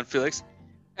 Go on, Felix.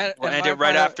 We'll end it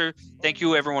right after. Thank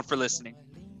you, everyone, for listening.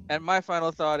 And my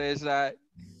final thought is that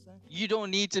you don't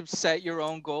need to set your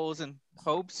own goals and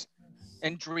hopes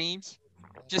and dreams.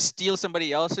 Just steal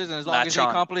somebody else's, and as long as you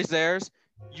accomplish theirs,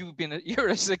 you're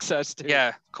a success too.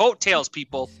 Yeah, coattails,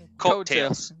 people.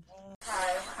 Coattails.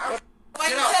 But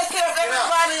you take care of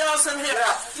everybody else in here.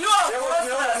 You are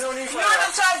worthless. You're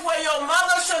the type where your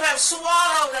mother should have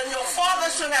swallowed and your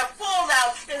father should have pulled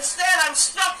out. Instead, I'm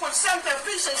stuck with some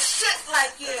piece of shit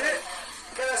like you.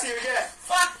 Can I see you again?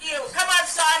 Fuck you. Come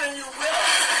outside and you